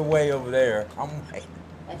because you're way over there. I'm way.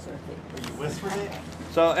 You whispered it?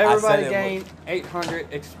 So everybody it gained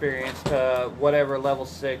 800 experience to whatever level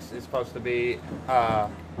 6 is supposed to be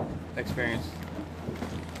experience.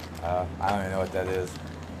 I don't even know what that is.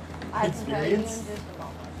 I can tell you in Experience? just a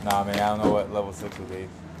moment. Nah, man, I don't know what level 6 would be.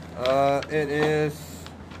 It is.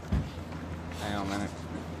 Hang on a minute.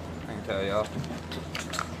 I can tell y'all.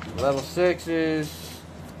 Level 6 is.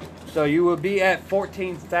 So you will be at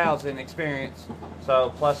 14,000 experience.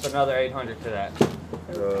 So plus another 800 to that.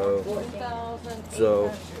 So,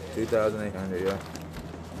 2,800. 2,800, yeah.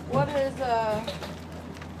 What is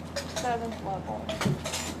 7th level?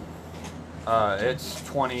 It's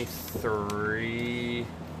 23.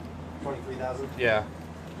 23,000? Yeah.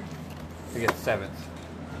 To get 7th.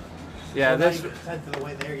 Yeah, Well, this. not even 10th of the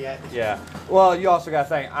way there yet. Yeah. Well, you also got to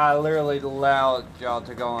think. I literally allowed y'all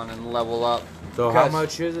to go on and level up. So how 'Cause-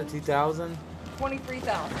 much is it? 2,000?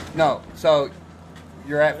 23,000. No. So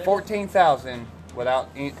you're at 14,000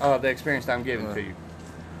 without the experience that I'm giving to you.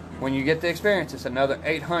 When you get the experience, it's another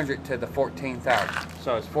 800 to the 14,000.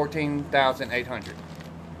 So it's 14,800.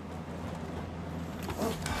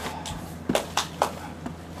 I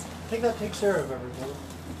think that takes care of everything.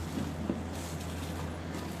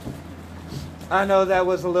 I know that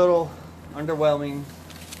was a little underwhelming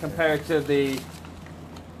compared to the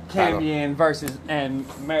Cambion versus and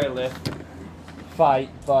Merilith fight,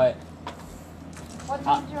 but What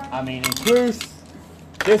did you I mean, in truth,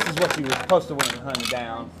 this is what you were supposed to win and hunted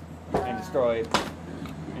down and destroyed,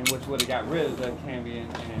 and which would have got rid of the Cambion,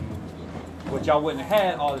 and which y'all wouldn't have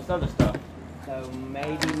had all this other stuff. So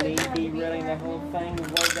maybe me derailing the whole thing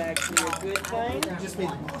was actually a good thing? You just made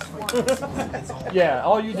the boss fight. That's all. Yeah,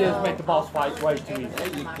 all you did is make the boss fight way too easy. There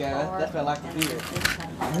you go. That's what I like to hear.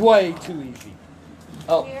 Way too easy.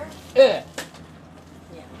 Oh, Here? yeah.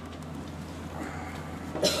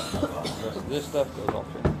 The rest of this stuff goes off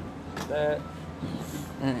in that.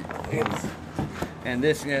 And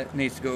this needs to go